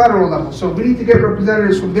at the federal level. So we need to get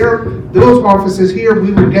representatives from those offices here.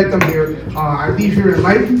 We will get them here. I leave here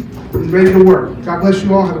enlightened and ready to work. God bless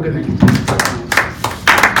you all. Have a good night.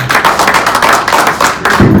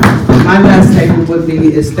 My last statement would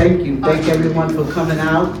be is thank you. Thank everyone for coming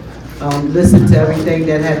out. Listen to everything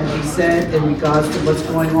that had to be said in regards to what's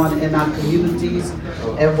going on in our communities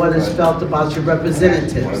and what is felt about your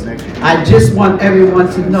representatives. I just want everyone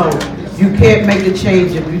to know you can't make a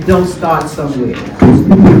change if you don't start somewhere.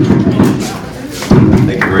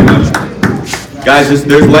 Thank you very much. Guys,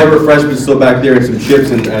 there's light refreshments still back there and some chips,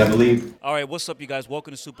 and I believe. All right, what's up, you guys?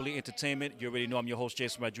 Welcome to Super League Entertainment. You already know I'm your host,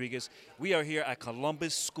 Jason Rodriguez. We are here at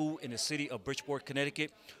Columbus School in the city of Bridgeport,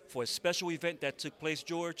 Connecticut, for a special event that took place,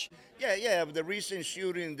 George. Yeah, the recent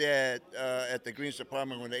shooting that at the Greens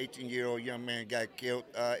apartment when the 18-year-old young man got killed,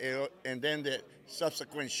 and then the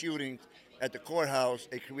subsequent shootings at the courthouse,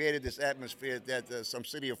 it created this atmosphere that some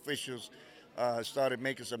city officials started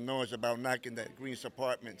making some noise about knocking the Greens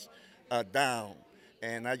apartments down.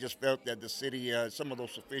 And I just felt that the city, some of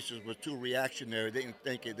those officials were too reactionary. They didn't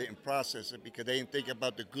think it, they didn't process it, because they didn't think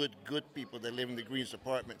about the good people that live in the Greens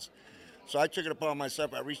apartments. So I took it upon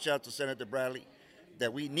myself. I reached out to Senator Bradley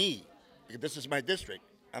that we need, because this is my district.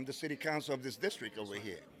 I'm the city council of this district over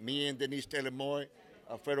here. Me and Denise Taylor-Moy,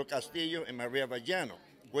 Alfredo Castillo, and Maria Vallano,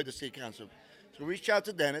 we're the city council. So reach out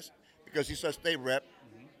to Dennis, because he's our state rep.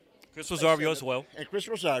 Chris Rosario as well. And Chris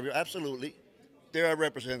Rosario, absolutely. They're our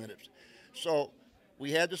representatives. So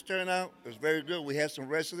we had this turnout. It was very good. We had some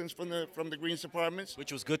residents from the Greens apartments,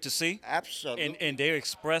 which was good to see. Absolutely. And they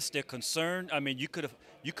expressed their concern. I mean, you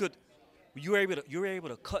were able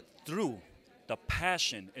to cut through the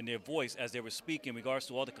passion in their voice as they were speaking in regards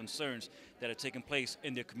to all the concerns that are taking place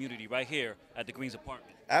in their community right here at the Greens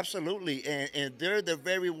apartment. Absolutely, and they're the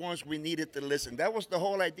very ones we needed to listen. That was the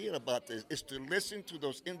whole idea about this, is to listen to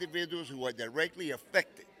those individuals who are directly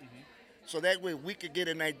affected. So that way we could get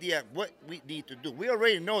an idea of what we need to do. We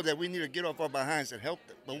already know that we need to get off our behinds and help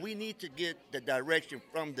them, but we need to get the direction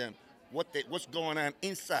from them, what's going on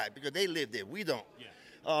inside, because they live there, we don't.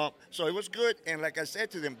 Yeah. So it was good, and like I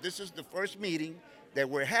said to them, this is the first meeting that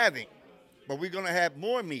we're having, but we're going to have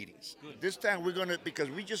more meetings. Good. This time we're going to, because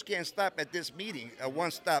we just can't stop at this meeting, a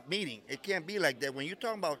one-stop meeting. It can't be like that. When you're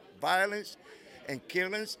talking about violence and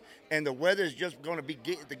killings, and the weather is just going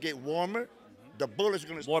to get warmer, the bullets are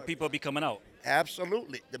going to more people be coming out.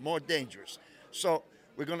 Absolutely, the more dangerous. So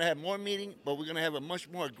we're going to have more meetings, but we're going to have a much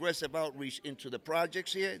more aggressive outreach into the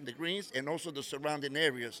projects here in the Greens and also the surrounding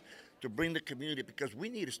areas to bring the community, because we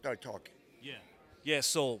need to start talking. Yeah,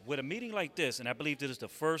 so with a meeting like this, and I believe this is the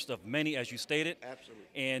first of many, as you stated. Absolutely.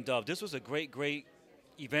 And this was a great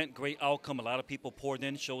event, great outcome. A lot of people poured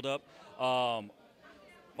in, showed up. A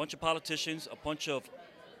bunch of politicians, a bunch of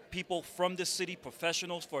people from the city,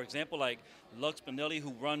 professionals, for example, like Lux Spinelli,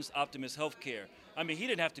 who runs Optimus Healthcare. I mean, he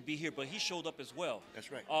didn't have to be here, but he showed up as well.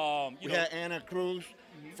 That's right. We had Anna Cruz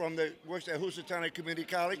from works at Housatonic Community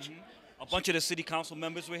College. A bunch of the city council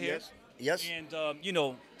members were here. Yes.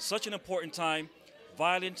 And, such an important time.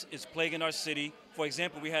 Violence is plaguing our city. For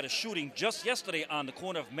example, we had a shooting just yesterday on the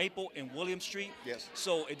corner of Maple and William Street. Yes.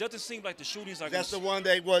 So it doesn't seem like the shootings are. That's the one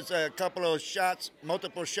that was a couple of shots,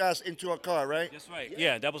 multiple shots into a car, right? That's right.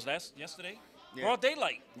 Yeah, that was yesterday. Yeah. Broad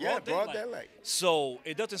daylight. Broad daylight. So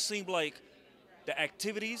it doesn't seem like the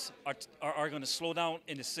activities are going to slow down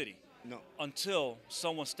in the city. No. until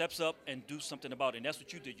someone steps up and do something about it. And that's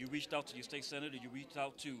what you did. You reached out to your state senator. You reached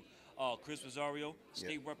out to Chris Rosario,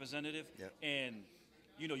 state representative, and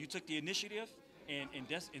you took the initiative. And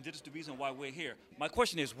this is the reason why we're here. My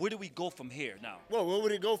question is, where do we go from here now? Well, where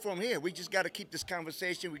would it go from here? We just got to keep this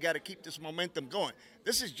conversation. We got to keep this momentum going.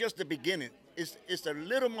 This is just the beginning. It's a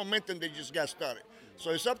little momentum that just got started. So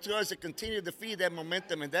it's up to us to continue to feed that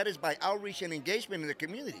momentum, and that is by outreach and engagement in the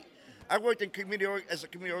community. I worked as a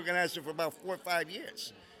community organizer for about 4 or 5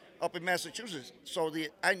 years up in Massachusetts. So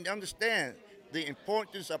I understand the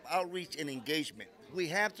importance of outreach and engagement. We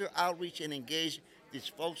have to outreach and engage these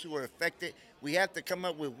folks who are affected. We have to come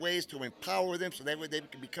up with ways to empower them so that way they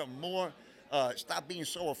can become more, stop being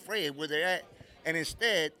so afraid where they're at, and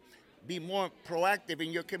instead be more proactive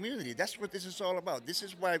in your community. That's what this is all about. This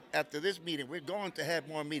is why after this meeting, we're going to have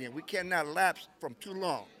more meetings. We cannot lapse from too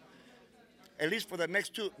long. At least for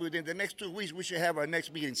within the next 2 weeks, we should have our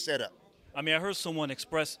next meeting set up. I mean, I heard someone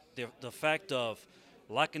express the fact of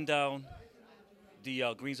locking down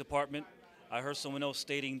the Greens Department. I heard someone else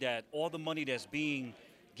stating that all the money that's being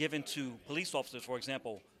given to police officers, for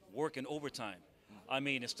example, working overtime. I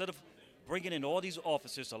mean, instead of bringing in all these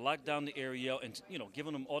officers to lock down the area and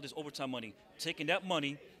giving them all this overtime money, taking that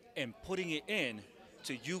money and putting it in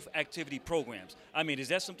to youth activity programs. I mean, is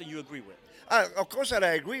that something you agree with? Of course, I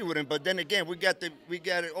agree with him, but then again, we got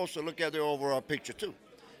to also look at the overall picture too.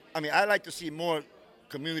 I mean, I like to see more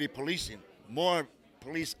community policing, more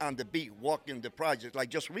police on the beat, walking the project. Like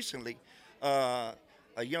just recently, a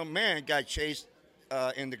young man got chased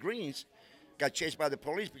in the Greens, got chased by the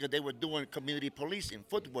police because they were doing community policing,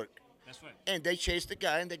 footwork. That's right. And they chased the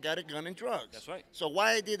guy, and they got a gun and drugs. That's right. So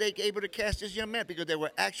why did they able to catch this young man? Because they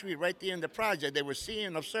were actually right there in the project. They were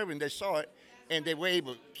seeing, observing, they saw it, and they were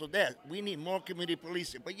able. So we need more community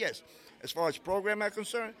policing. But yes, as far as program are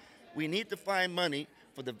concerned, we need to find money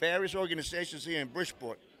for the various organizations here in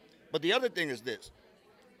Bridgeport. But the other thing is this.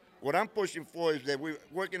 What I'm pushing for is that we're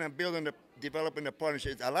working on developing the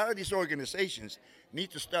partnerships. A lot of these organizations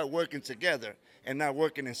need to start working together and not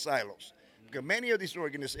working in silos. Because many of these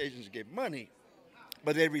organizations get money,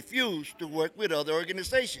 but they refuse to work with other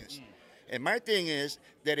organizations. And my thing is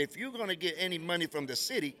that if you're going to get any money from the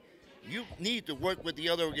city, you need to work with the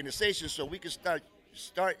other organizations so we can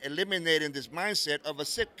start eliminating this mindset of a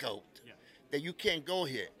zip code, that you can't go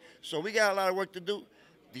here. So we got a lot of work to do.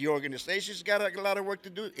 The organizations got a lot of work to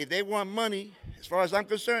do. If they want money, as far as I'm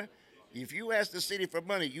concerned, if you ask the city for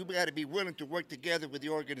money, you got to be willing to work together with the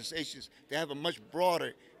organizations to have a much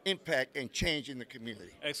broader impact and change in the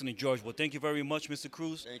community. Excellent, George. Well, thank you very much, Mr.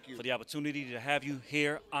 Cruz, for the opportunity to have you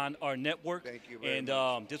here on our network. Thank you very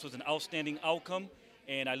much. This was an outstanding outcome,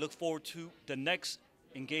 and I look forward to the next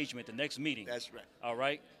engagement, the next meeting. That's right. All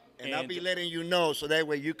right? And I'll be letting you know so that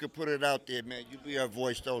way you can put it out there, man. You be our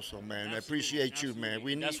voice also, man. Absolutely, I appreciate you,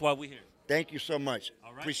 man. That's why we're here. Thank you so much.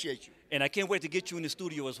 All right. Appreciate you. And I can't wait to get you in the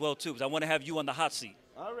studio as well, too, because I want to have you on the hot seat.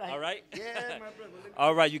 All right. All right? Yeah, my brother.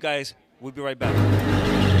 All right, you guys. We'll be right back.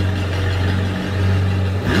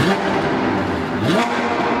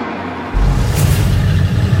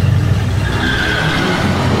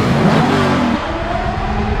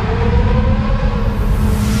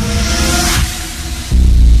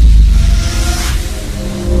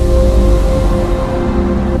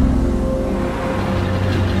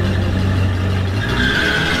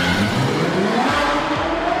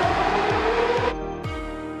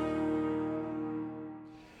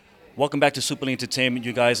 Welcome back to Super Entertainment,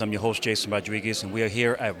 you guys. I'm your host, Jason Rodriguez, and we are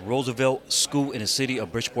here at Roosevelt School in the city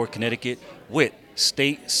of Bridgeport, Connecticut, with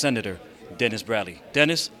State Senator Dennis Bradley.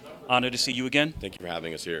 Dennis, honored to see you again. Thank you for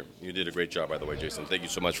having us here. You did a great job, by the way, Jason. Thank you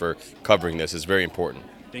so much for covering this. It's very important.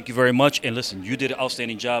 Thank you very much. And listen, you did an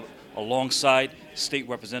outstanding job alongside State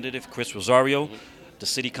Representative Chris Rosario, the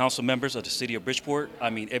city council members of the city of Bridgeport. I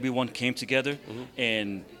mean, everyone came together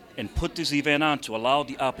and put this event on to allow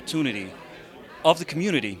the opportunity of the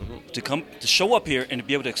community to come to show up here and to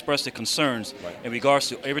be able to express their concerns in regards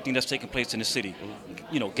to everything that's taking place in the city.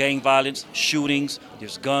 You know, gang violence, shootings,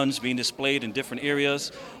 there's guns being displayed in different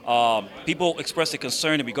areas. People express their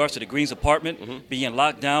concern in regards to the Greens apartment being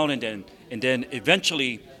locked down and then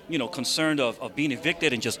eventually, you know, concerned of being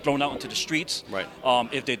evicted and just thrown out into the streets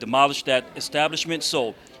if they demolish that establishment.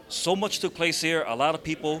 So much took place here. A lot of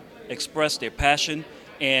people expressed their passion,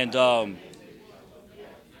 and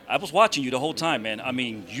I was watching you the whole time, man. I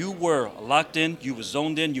mean, you were locked in, you were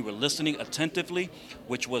zoned in, you were listening attentively,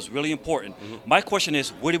 which was really important. My question is,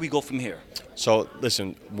 where do we go from here? So,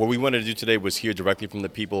 listen, what we wanted to do today was hear directly from the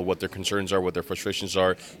people what their concerns are, what their frustrations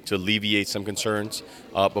are, to alleviate some concerns,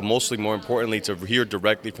 but mostly, more importantly, to hear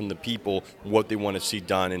directly from the people what they want to see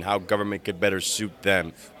done and how government could better suit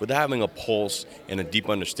them, with having a pulse and a deep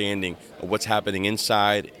understanding of what's happening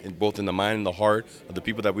inside, both in the mind and the heart of the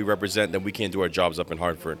people that we represent, that we can't do our jobs up in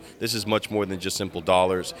Hartford. This is much more than just simple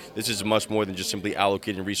dollars. This is much more than just simply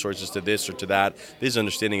allocating resources to this or to that. This is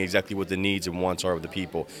understanding exactly what the needs and wants are of the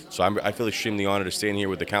people. So I feel extremely honored to stand here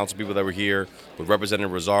with the council people that were here, with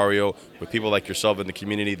Representative Rosario, with people like yourself in the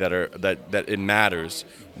community that it matters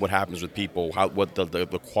what happens with people, what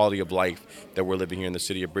the quality of life that we're living here in the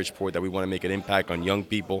city of Bridgeport, that we want to make an impact on young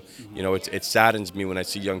people. You know, it saddens me when I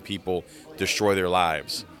see young people destroy their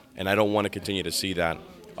lives, and I don't want to continue to see that.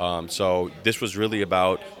 So this was really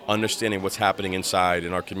about understanding what's happening inside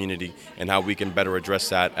in our community and how we can better address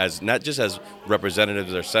that, as not just as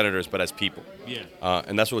representatives or senators, but as people. Yeah.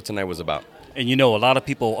 And that's what tonight was about. And you know, a lot of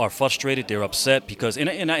people are frustrated, they're upset because,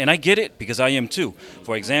 and I get it, because I am too.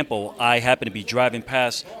 For example, I happened to be driving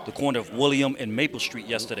past the corner of William and Maple Street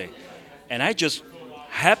yesterday, and I just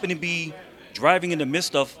happened to be driving in the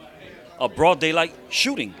midst of a broad daylight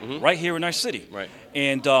shooting right here in our city. Right.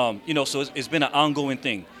 And, you know, so it's been an ongoing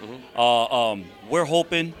thing. We're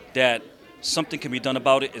hoping that something can be done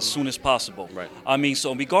about it as soon as possible. Right. I mean,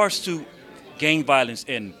 so in regards to gang violence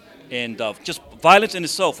and just violence in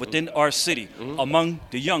itself within our city among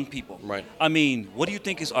the young people. Right. I mean, what do you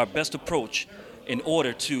think is our best approach in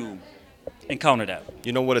order to encounter that?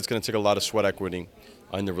 You know what? It's going to take a lot of sweat equity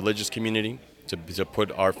in the religious community to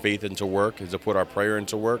put our faith into work, to put our prayer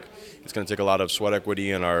into work. It's going to take a lot of sweat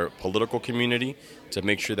equity in our political community to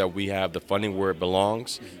make sure that we have the funding where it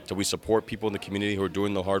belongs, so we support people in the community who are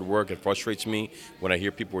doing the hard work. It frustrates me when I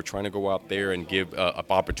hear people who are trying to go out there and give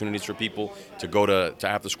opportunities for people to go to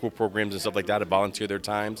after-school programs and stuff like that, to volunteer their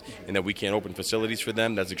times, and that we can't open facilities for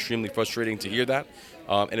them. That's extremely frustrating to hear that.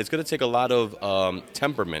 And it's going to take a lot of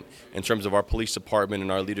temperament in terms of our police department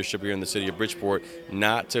and our leadership here in the city of Bridgeport,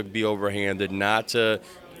 not to be overhanded, not to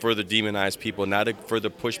further demonize people, not to further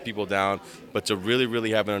push people down, but to really, really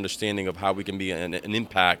have an understanding of how we can be an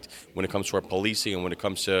impact when it comes to our policing and when it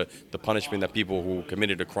comes to the punishment that people who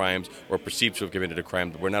committed a crime or perceived to have committed a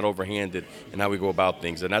crime, we're not overhanded in how we go about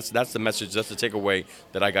things. And that's the message, that's the takeaway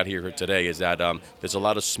that I got here today, is that there's a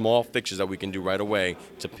lot of small fixes that we can do right away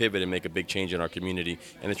to pivot and make a big change in our community.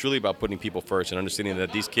 And it's really about putting people first and understanding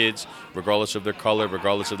that these kids, regardless of their color,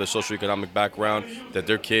 regardless of their socioeconomic background, that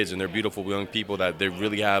they're kids and they're beautiful young people, that they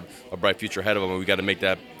really have a bright future ahead of them, and we got to make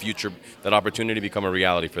that future, that opportunity become a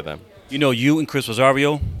reality for them. You know, you and Chris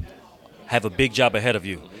Rosario have a big job ahead of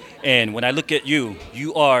you. And when I look at you,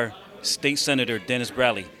 you are State Senator Dennis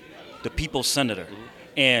Bradley, the people's senator.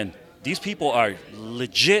 And these people are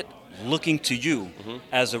legit looking to you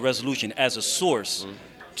as a resolution, as a source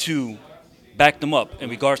to back them up in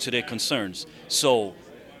regards to their concerns. So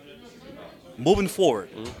moving forward,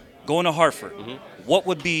 going to Hartford, what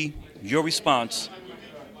would be your response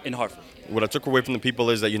in Hartford? What I took away from the people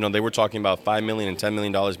is that, you know, they were talking about $5 million and $10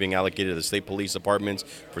 million being allocated to the state police departments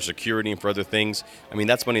for security and for other things. I mean,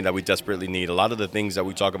 that's money that we desperately need. A lot of the things that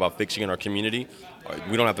we talk about fixing in our community,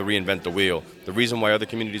 we don't have to reinvent the wheel. The reason why other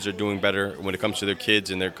communities are doing better when it comes to their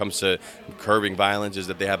kids and when it comes to curbing violence is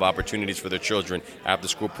that they have opportunities for their children,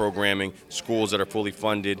 after-school programming, schools that are fully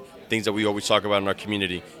funded, things that we always talk about in our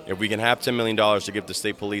community. If we can have $10 million to give to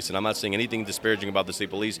state police, and I'm not saying anything disparaging about the state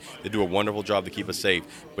police, they do a wonderful job to keep us safe,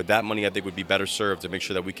 but that money I think would be better served to make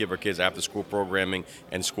sure that we give our kids after-school programming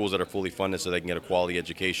and schools that are fully funded so they can get a quality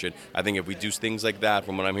education. I think if we do things like that,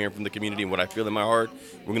 from what I'm hearing from the community and what I feel in my heart,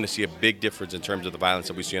 we're going to see a big difference in terms of the violence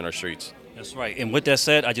that we see on our streets. That's right. And with that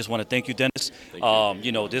said, I just want to thank you, Dennis.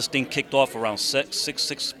 You know, this thing kicked off around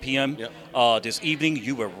 6 p.m. This evening.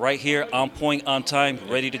 You were right here, on point, on time,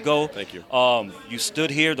 ready to go. Thank you. You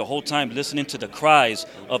stood here the whole time listening to the cries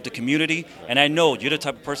of the community, and I know you're the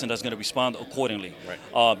type of person that's going to respond accordingly.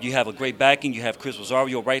 Right. You have a great backing. You have Chris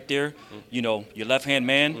Rosario right there. You know, your left-hand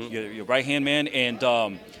man, your right-hand man,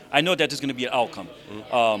 and I know that there's going to be an outcome.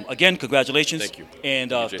 Again, congratulations. Thank you.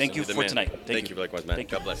 And Thank you, thank you Jason. for tonight. Thank you. Likewise, man.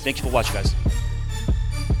 God bless. Thank you for watching, guys.